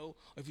 Or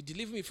if you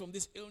deliver me from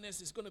this illness,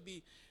 it's going to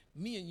be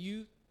me and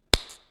you,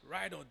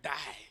 ride or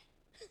die.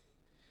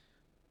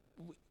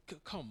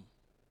 Come,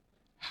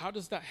 how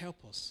does that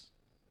help us?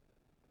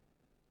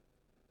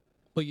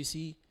 But you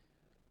see,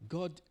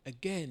 God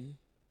again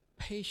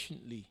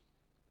patiently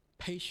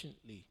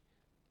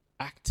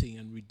acting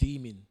and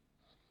redeeming.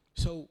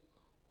 So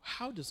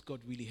how does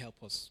God really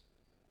help us?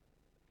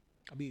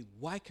 I mean,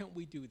 why can't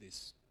we do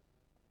this?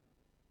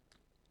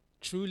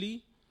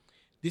 Truly,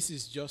 this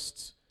is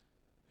just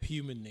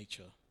human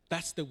nature.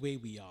 That's the way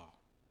we are.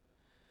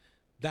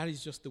 That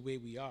is just the way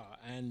we are.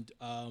 And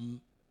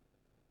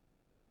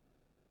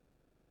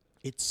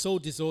it's so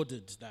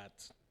disordered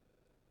that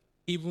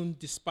even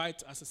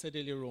despite, as I said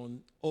earlier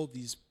on, all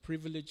these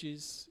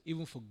privileges,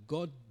 even for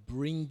God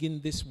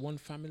bringing this one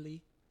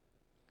family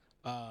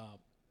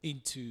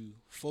into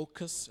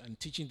focus and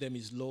teaching them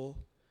his law,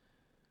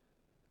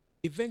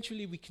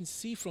 eventually we can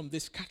see from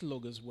this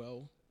catalog as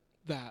well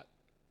that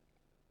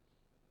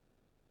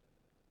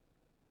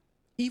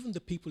even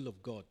the people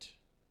of God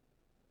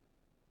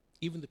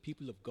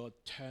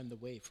turned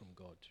away from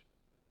God.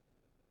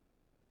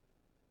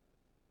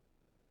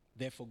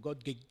 Therefore,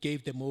 God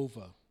gave them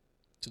over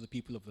to the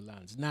people of the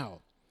lands.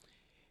 Now,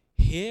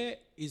 here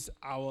is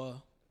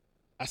our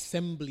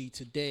assembly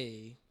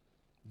today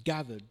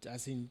gathered,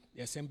 as in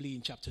the assembly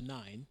in chapter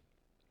 9,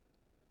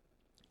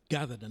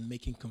 gathered and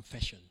making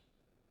confession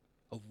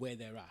of where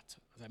they're at,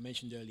 as I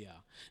mentioned earlier.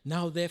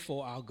 Now,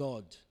 therefore, our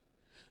God,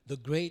 the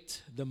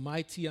great, the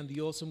mighty, and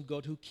the awesome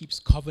God who keeps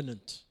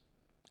covenant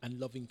and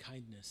loving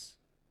kindness.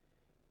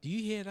 Do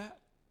you hear that?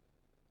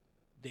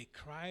 They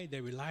cry,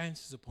 their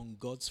reliance is upon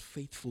God's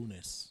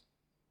faithfulness,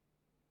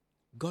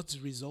 God's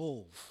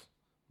resolve,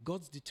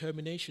 God's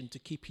determination to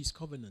keep his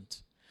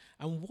covenant.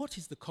 And what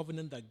is the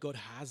covenant that God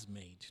has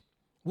made?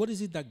 What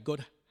is it that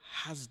God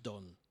has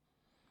done?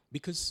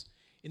 Because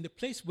in the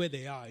place where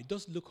they are, it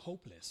does look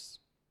hopeless.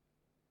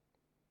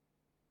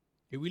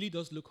 It really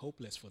does look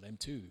hopeless for them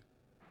too.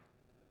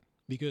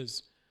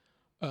 Because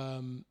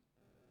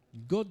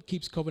God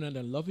keeps covenant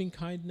and loving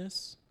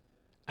kindness,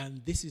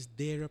 and this is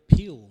their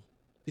appeal.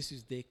 This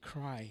is their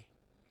cry.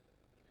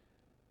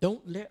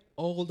 Don't let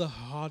all the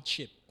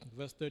hardship,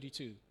 verse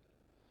 32,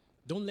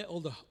 don't let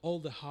all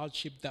the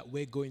hardship that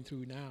we're going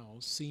through now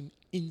seem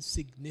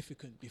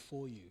insignificant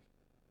before you,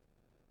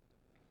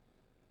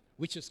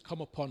 which has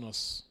come upon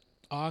us,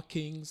 our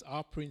kings,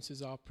 our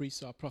princes, our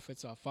priests, our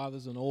prophets, our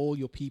fathers, and all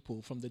your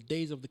people, from the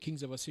days of the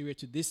kings of Assyria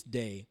to this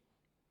day.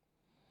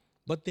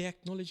 But they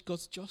acknowledge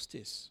God's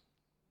justice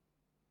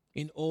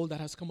in all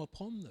that has come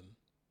upon them.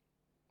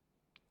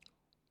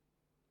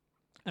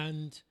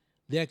 And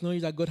they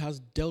acknowledge that God has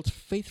dealt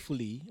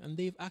faithfully and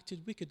they've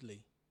acted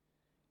wickedly.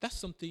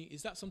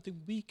 Is that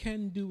something we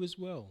can do as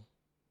well?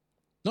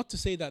 Not to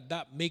say that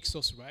that makes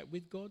us right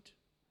with God.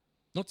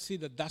 Not to say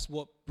that that's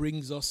what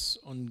brings us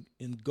on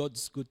in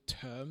God's good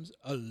terms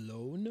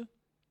alone.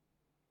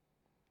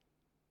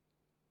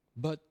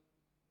 But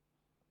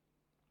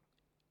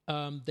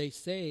they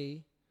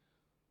say,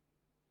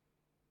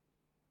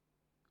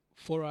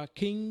 for our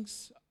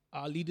kings,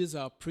 our leaders,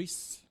 our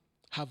priests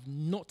have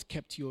not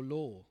kept your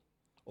law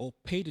or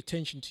paid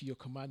attention to your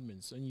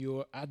commandments and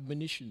your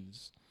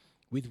admonitions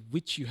with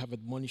which you have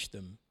admonished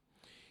them.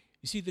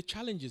 You see, the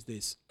challenge is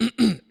this.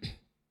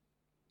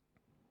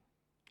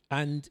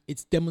 And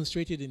it's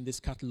demonstrated in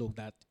this catalogue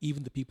that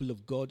even the people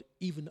of God,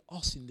 even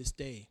us in this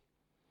day,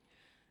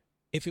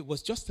 if it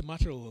was just a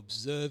matter of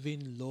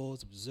observing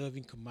laws,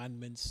 observing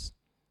commandments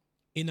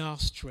in our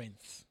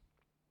strength,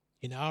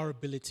 in our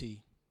ability,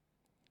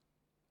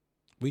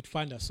 we'd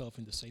find ourselves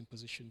in the same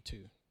position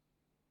too.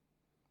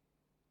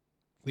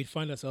 We'd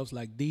find ourselves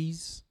like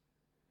these,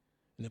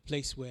 in a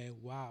place where,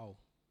 wow,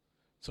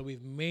 so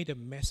we've made a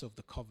mess of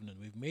the covenant.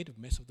 We've made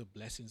a mess of the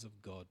blessings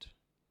of God.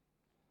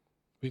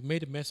 We've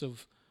made a mess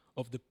of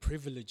the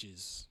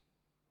privileges.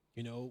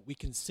 You know, we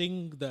can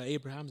sing the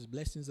Abraham's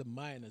blessings are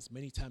mine as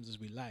many times as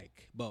we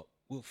like, but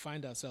we'll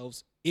find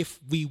ourselves, if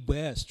we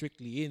were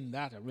strictly in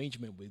that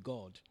arrangement with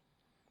God,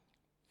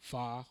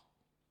 far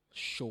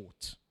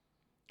short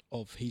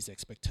of his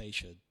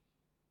expectation.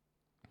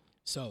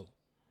 So,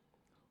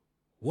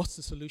 what's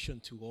the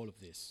solution to all of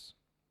this?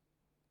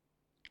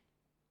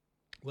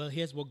 Well,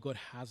 here's what God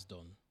has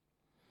done.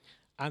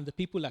 And the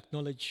people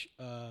acknowledge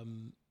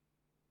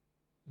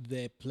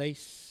their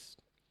place,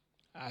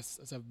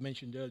 as I've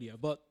mentioned earlier.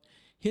 But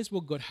here's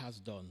what God has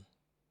done.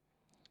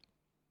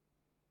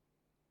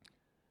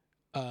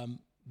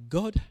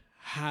 God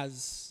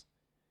has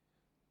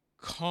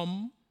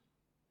come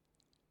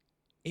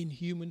in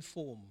human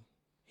form.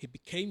 He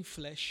became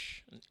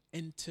flesh and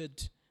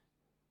entered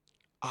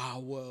our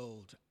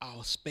world,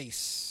 our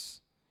space.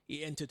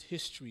 He entered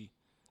history.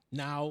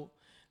 Now,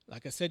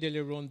 like I said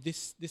earlier on,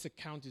 this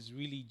account is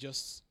really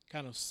just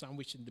kind of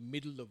sandwiched in the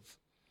middle of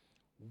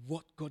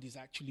what God is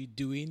actually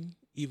doing,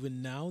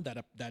 even now,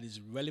 that is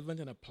relevant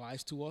and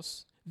applies to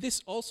us.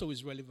 This also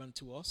is relevant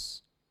to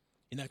us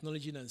in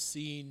acknowledging and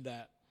seeing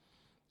that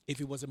if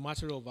it was a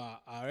matter of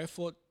our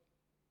effort,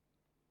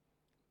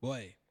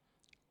 boy,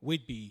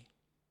 we'd be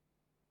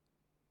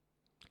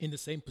in the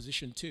same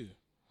position too.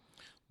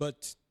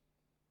 But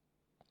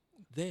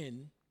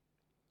then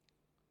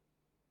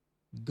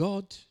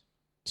God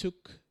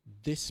took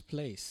this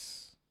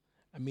place.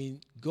 I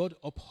mean, God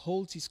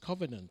upholds his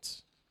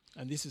covenant.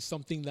 And this is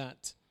something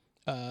that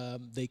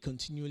they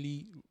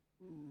continually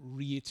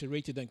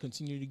reiterated and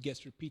continually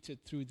gets repeated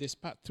through this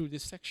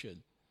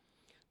section.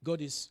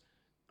 God is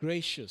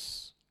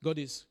gracious. God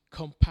is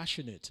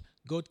compassionate.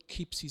 God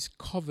keeps his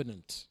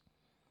covenant.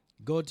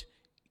 God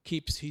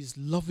keeps his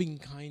loving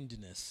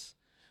kindness.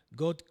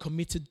 God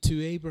committed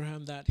to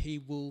Abraham that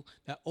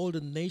all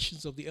the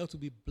nations of the earth will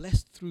be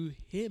blessed through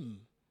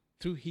him,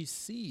 through his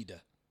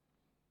seed.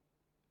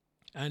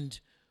 And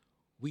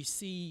we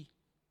see,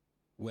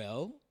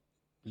 well,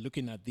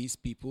 looking at these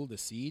people, the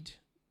seed,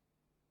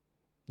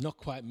 not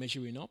quite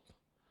measuring up,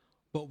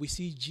 but we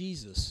see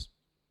Jesus,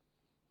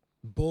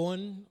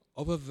 born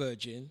of a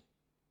virgin,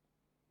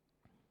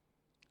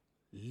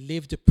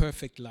 lived a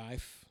perfect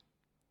life,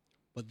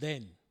 but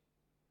then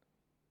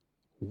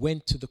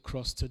went to the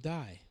cross to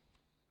die.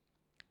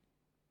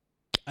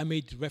 I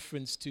made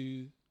reference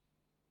to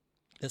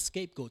the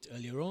scapegoat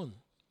earlier on.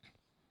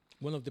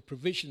 One of the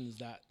provisions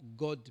that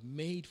God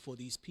made for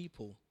these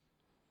people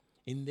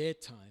in their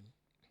time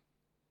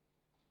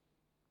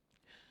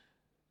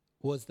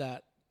was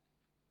that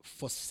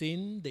for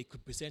sin, they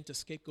could present a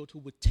scapegoat who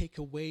would take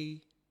away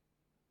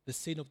the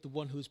sin of the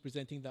one who is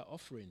presenting that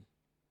offering.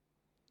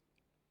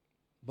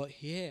 But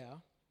here,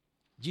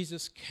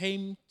 Jesus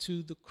came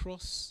to the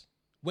cross,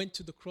 went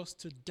to the cross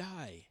to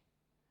die.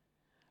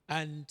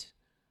 And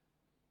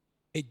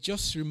it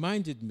just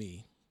reminded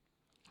me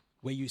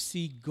where you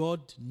see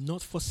God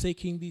not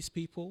forsaking these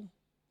people.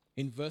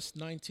 In verse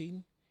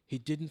 19, he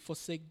didn't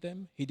forsake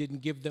them. He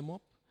didn't give them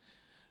up.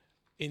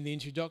 In the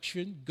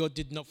introduction, God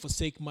did not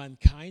forsake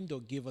mankind or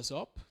give us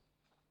up.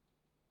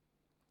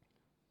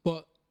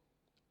 But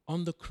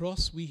on the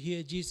cross, we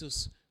hear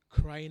Jesus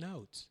crying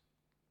out,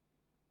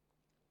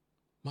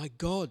 my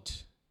God,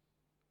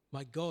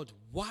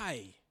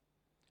 why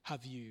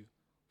have you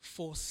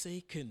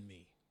forsaken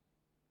me?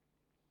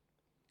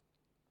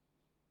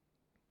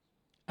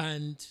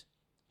 And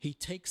he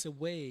takes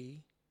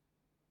away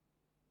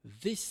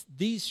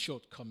these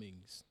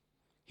shortcomings.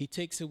 He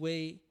takes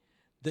away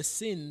the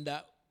sin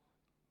that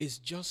is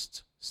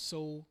just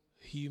so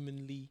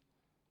humanly,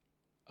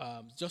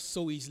 just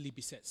so easily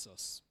besets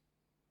us.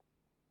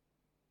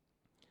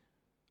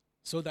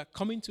 So that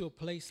coming to a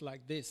place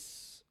like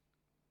this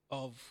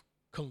of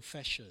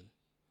confession,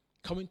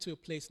 coming to a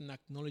place and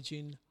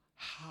acknowledging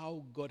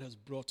how God has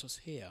brought us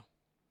here,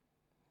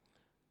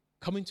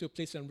 coming to a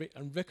place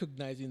and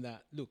recognizing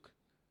that, look,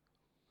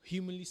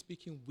 humanly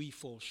speaking, we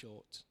fall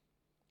short.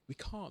 We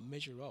can't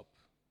measure up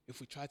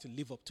if we try to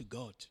live up to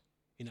God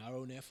in our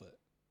own effort.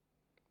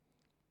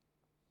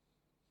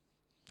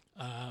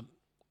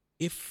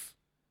 If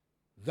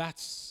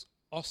that's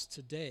us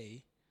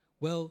today,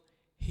 well,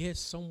 here's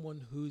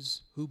someone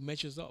who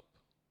measures up.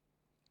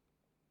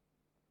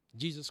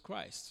 Jesus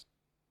Christ,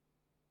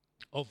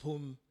 of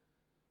whom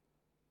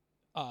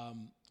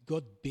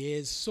God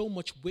bears so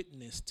much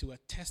witness to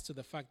attest to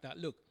the fact that,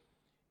 look,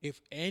 if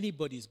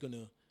anybody's going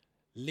to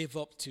live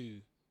up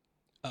to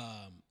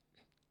a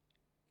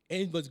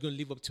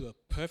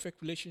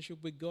perfect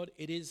relationship with God,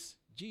 it is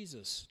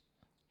Jesus,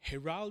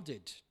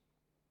 heralded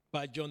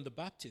by John the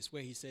Baptist,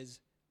 where he says,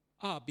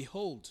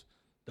 behold,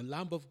 the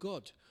Lamb of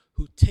God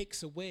who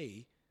takes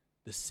away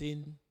the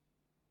sins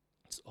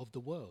of the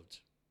world.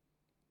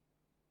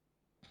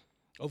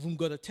 Of whom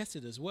God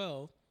attested as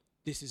well,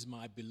 this is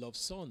my beloved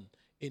Son,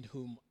 in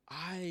whom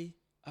I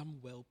am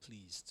well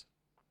pleased.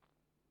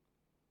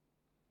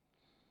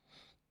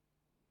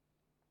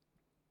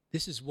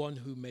 This is one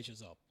who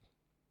measures up.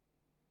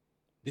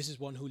 This is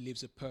one who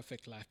lives a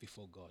perfect life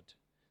before God.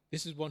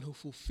 This is one who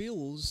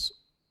fulfills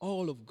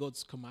all of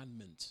God's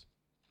commandments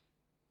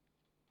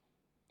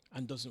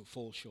and doesn't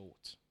fall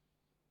short.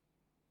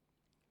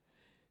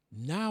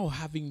 Now,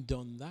 having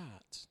done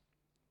that,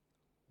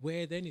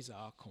 where then is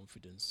our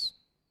confidence?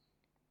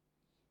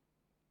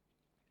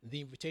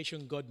 The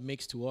invitation God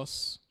makes to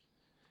us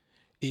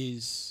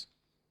is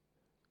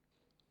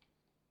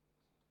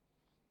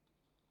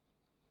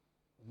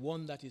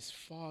one that is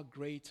far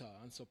greater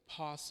and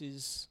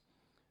surpasses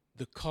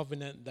the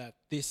covenant that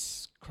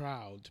this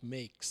crowd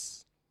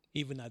makes,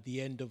 even at the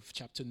end of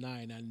chapter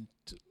 9 and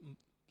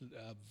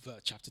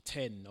chapter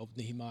 10 of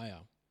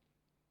Nehemiah.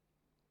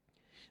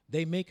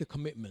 They make a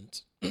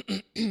commitment.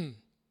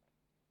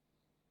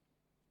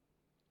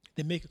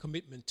 They make a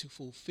commitment to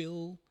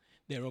fulfill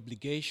their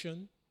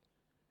obligation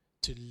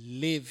to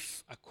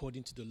live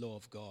according to the law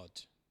of God,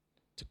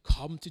 to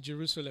come to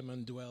Jerusalem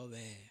and dwell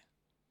there,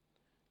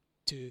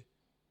 to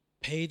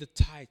pay the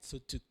tithe, so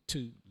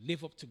to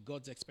live up to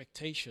God's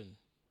expectation.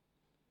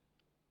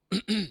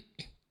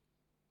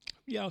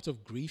 Be out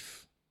of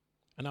grief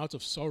and out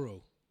of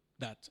sorrow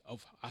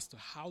as to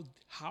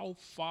how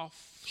far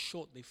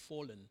short they've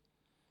fallen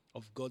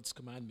of God's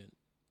commandment.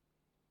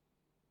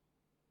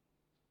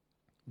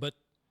 But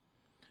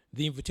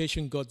the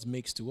invitation God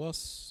makes to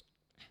us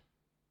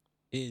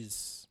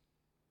is,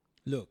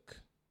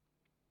 look,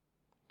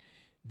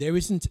 there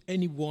isn't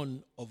any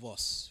one of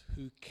us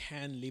who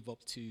can live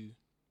up to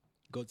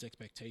God's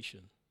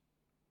expectation.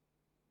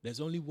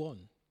 There's only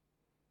one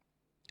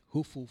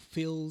who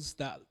fulfills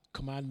that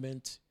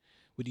commandment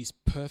with his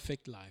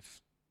perfect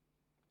life.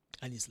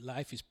 And his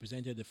life is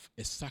presented as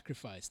a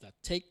sacrifice that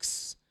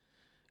takes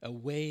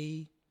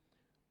away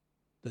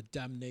the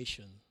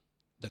damnation,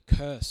 the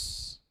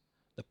curse,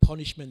 the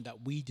punishment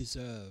that we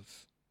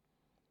deserve.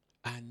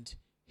 And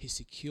he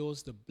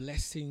secures the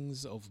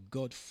blessings of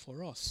God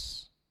for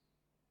us.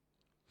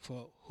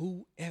 For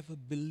whoever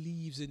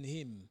believes in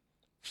him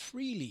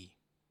freely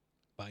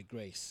by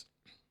grace.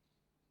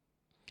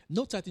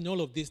 Note that in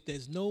all of this,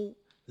 there's no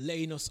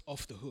laying us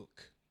off the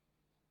hook.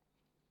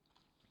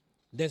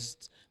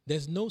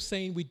 There's no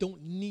saying we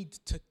don't need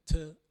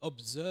to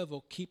observe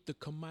or keep the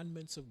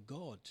commandments of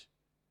God.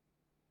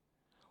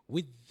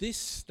 With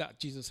this that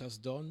Jesus has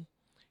done,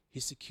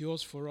 he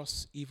secures for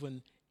us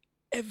even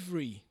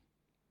every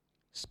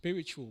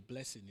spiritual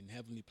blessing in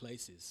heavenly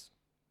places.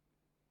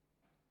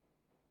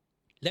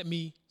 Let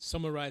me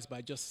summarize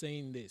by just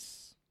saying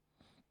this.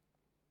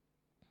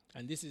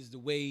 And this is the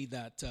way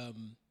that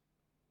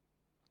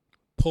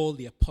Paul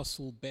the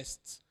Apostle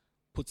best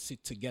puts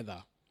it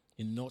together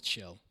in a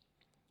nutshell.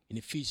 In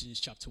Ephesians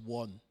chapter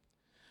 1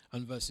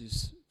 and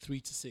verses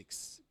 3 to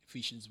 6,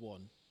 Ephesians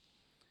 1.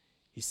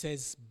 He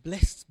says,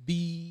 "Blessed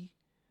be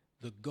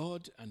the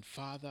God and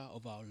Father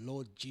of our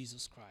Lord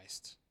Jesus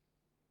Christ,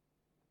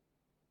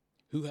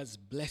 who has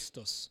blessed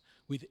us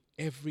with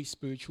every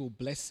spiritual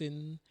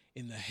blessing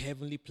in the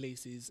heavenly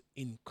places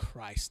in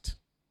Christ."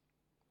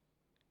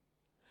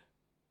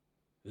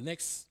 The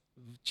next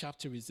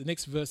the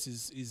next verse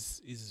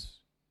is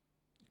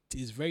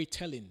very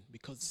telling,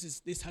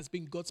 because this has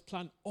been God's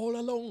plan all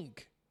along.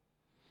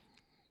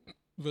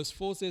 Verse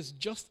 4 says,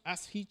 just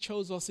as he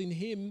chose us in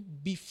him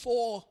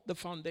before the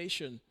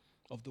foundation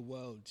of the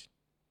world,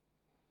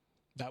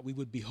 that we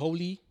would be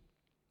holy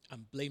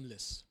and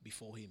blameless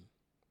before him.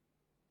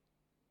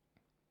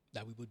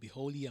 That we would be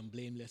holy and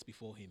blameless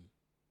before him.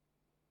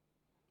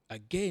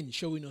 Again,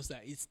 showing us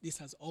that this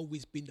has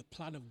always been the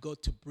plan of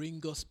God, to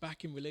bring us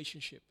back in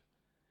relationship.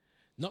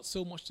 Not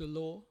so much the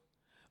law,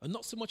 and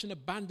not so much an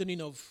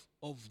abandoning of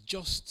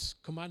just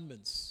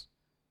commandments.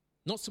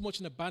 Not so much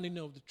an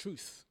abandoning of the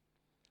truth,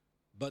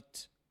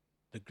 but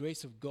the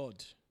grace of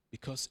God.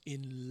 Because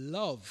in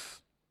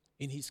love,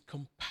 in his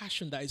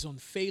compassion that is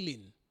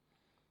unfailing,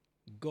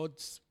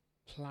 God's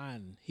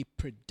plan, he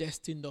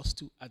predestined us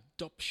to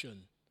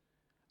adoption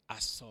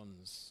as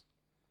sons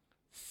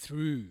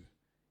through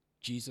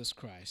Jesus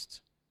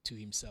Christ to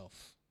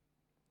himself,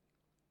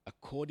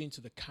 according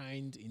to the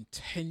kind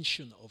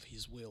intention of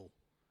his will.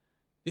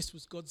 This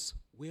was God's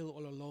will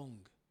all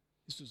along.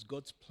 This was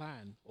God's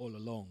plan all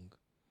along,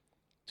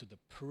 to the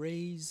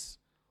praise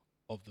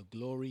of the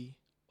glory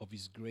of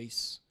his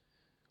grace,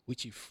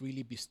 which he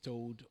freely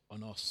bestowed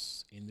on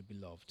us in the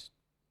beloved.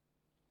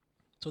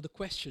 So the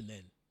question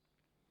then,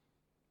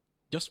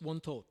 just one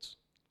thought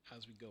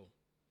as we go,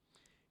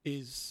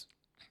 is,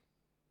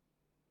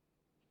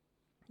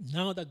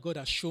 now that God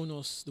has shown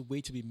us the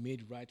way to be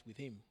made right with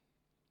him,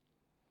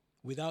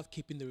 without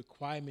keeping the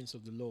requirements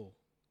of the law,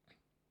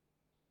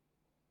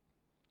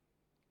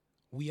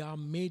 we are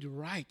made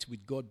right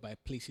with God by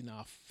placing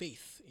our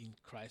faith in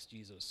Christ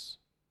Jesus.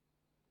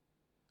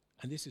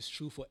 And this is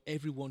true for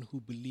everyone who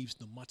believes,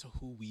 no matter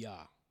who we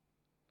are.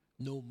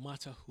 No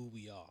matter who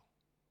we are.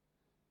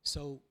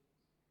 So,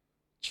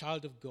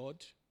 child of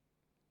God,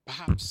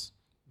 perhaps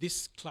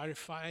this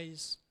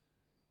clarifies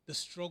the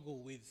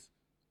struggle with,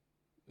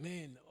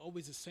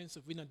 always a sense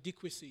of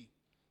inadequacy.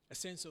 A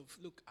sense of,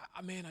 look,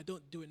 I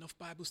don't do enough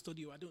Bible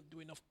study, or I don't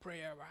do enough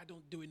prayer, or I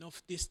don't do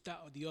enough this,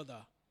 that, or the other.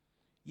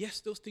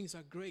 Yes, those things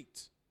are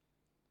great,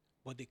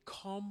 but they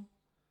come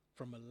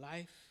from a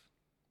life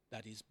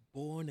that is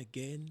born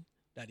again,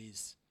 that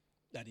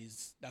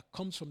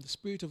comes from the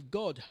Spirit of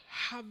God,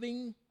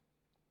 having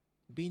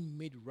been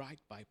made right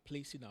by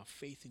placing our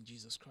faith in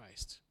Jesus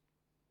Christ.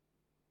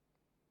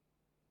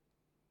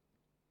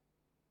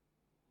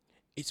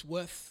 It's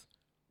worth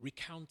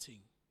recounting.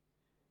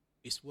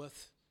 It's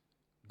worth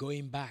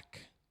going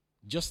back,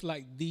 just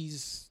like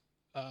these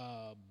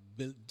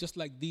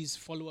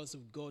followers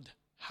of God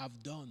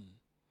have done,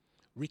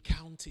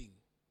 recounting,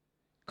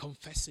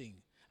 confessing,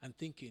 and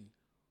thinking,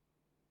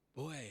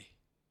 boy,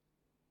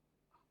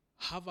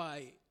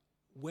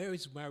 where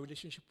is my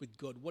relationship with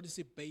God? What is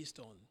it based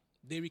on?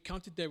 They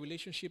recounted their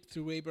relationship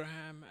through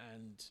Abraham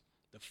and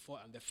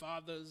the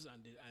fathers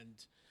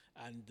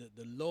and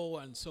the law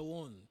and so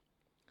on.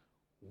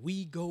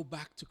 We go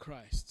back to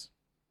Christ.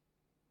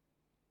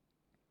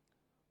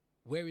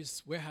 Where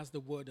has the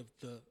word of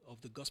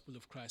the gospel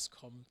of Christ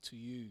come to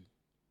you?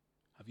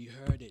 Have you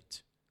heard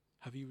it?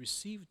 Have you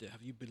received it?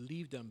 Have you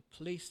believed and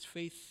placed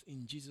faith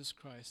in Jesus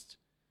Christ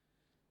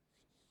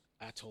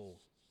at all?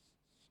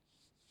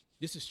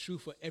 This is true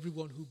for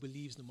everyone who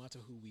believes, no matter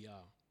who we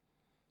are.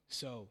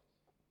 So,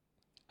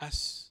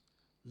 as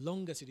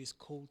long as it is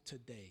called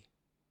today,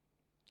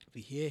 if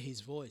we hear his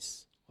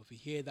voice, or if we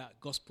hear that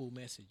gospel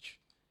message,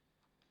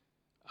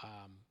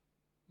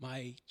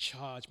 my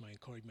charge, my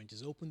encouragement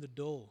is, open the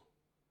door.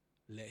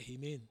 Let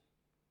him in.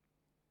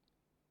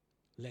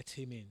 Let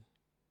him in.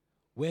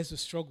 Where's the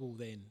struggle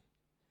then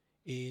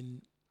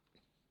in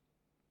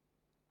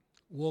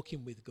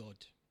walking with God?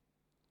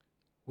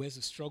 Where's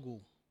the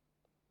struggle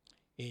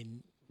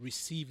in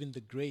receiving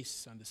the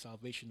grace and the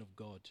salvation of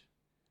God,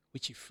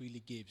 which he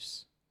freely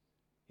gives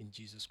in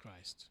Jesus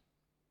Christ?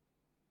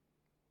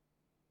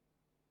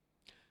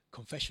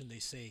 Confession, they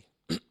say,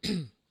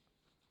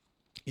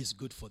 is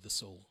good for the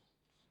soul.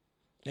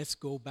 Let's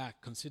go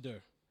back,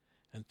 consider,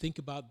 and think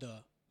about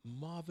the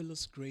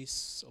marvelous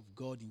grace of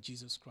God in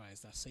Jesus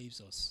Christ that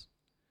saves us.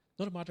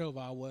 Not a matter of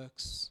our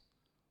works,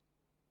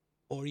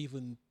 or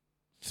even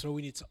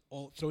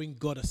throwing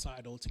God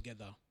aside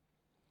altogether.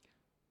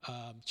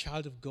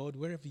 Child of God,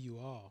 wherever you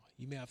are,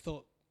 you may have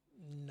thought,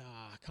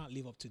 I can't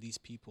live up to these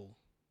people.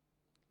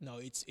 No,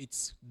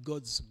 it's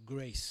God's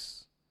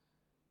grace.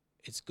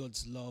 It's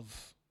God's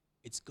love.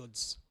 It's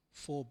God's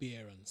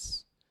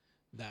forbearance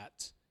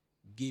that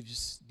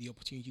gives the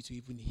opportunity to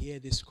even hear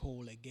this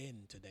call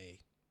again today,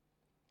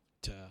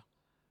 to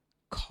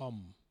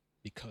come,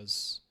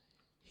 because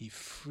he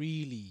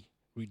freely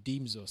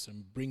redeems us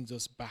and brings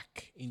us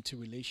back into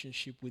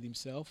relationship with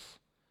himself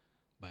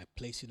by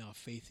placing our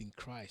faith in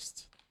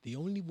Christ, the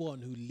only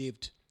one who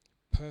lived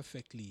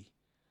perfectly,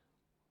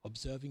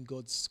 observing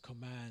God's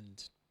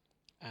command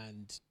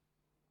and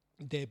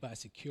thereby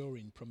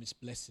securing promised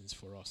blessings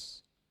for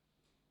us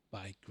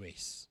by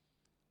grace.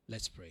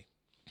 Let's pray.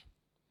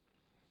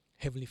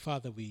 Heavenly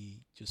Father,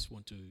 we just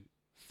want to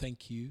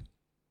thank you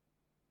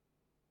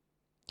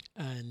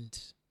and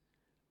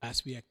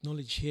as we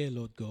acknowledge here,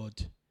 Lord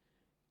God,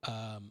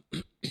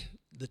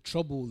 the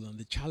trouble and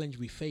the challenge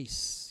we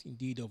face,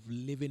 indeed, of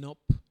living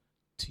up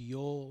to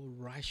your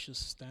righteous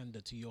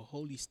standard, to your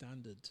holy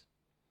standard.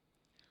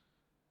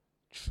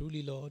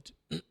 Truly, Lord,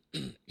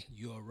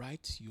 you are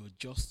right, you are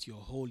just, you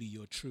are holy,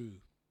 you are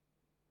true.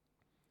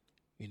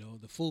 You know,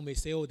 the fool may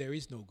say, oh, there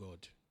is no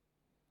God.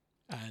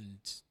 And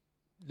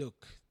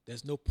look,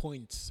 there's no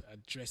point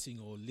addressing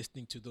or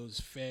listening to those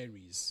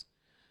fairies.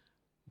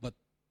 But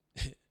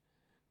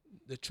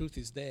the truth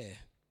is there.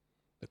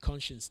 The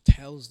conscience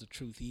tells the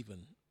truth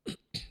even.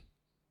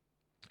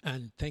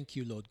 And thank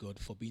you, Lord God,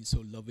 for being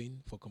so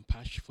loving, for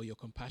compassion, for your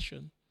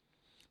compassion,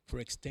 for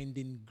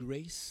extending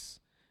grace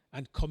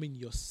and coming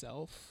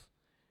yourself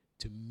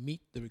to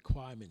meet the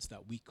requirements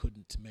that we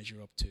couldn't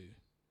measure up to.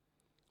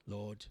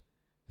 Lord,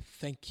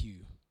 thank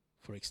you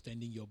for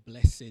extending your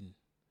blessing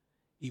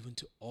even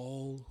to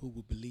all who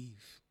will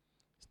believe.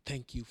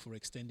 Thank you for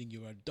extending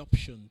your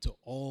adoption to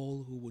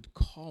all who would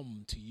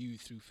come to you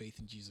through faith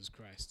in Jesus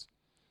Christ.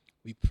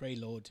 We pray,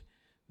 Lord,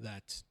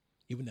 that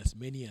even as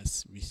many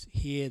as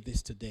hear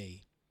this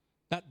today,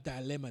 that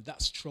dilemma,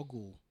 that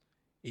struggle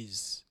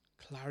is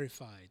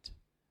clarified,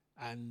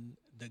 and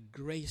the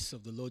grace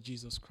of the Lord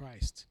Jesus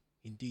Christ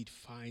indeed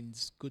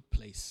finds good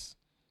place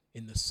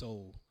in the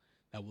soul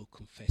that will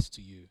confess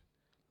to you.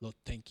 Lord,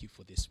 thank you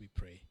for this, we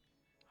pray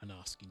and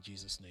ask in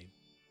Jesus' name.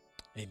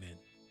 Amen.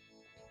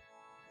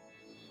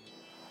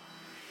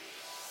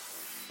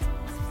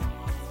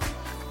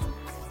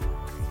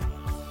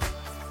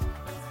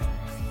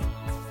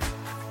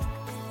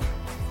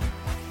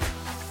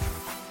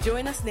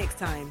 Join us next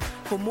time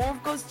for more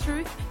of God's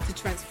truth to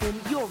transform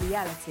your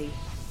reality.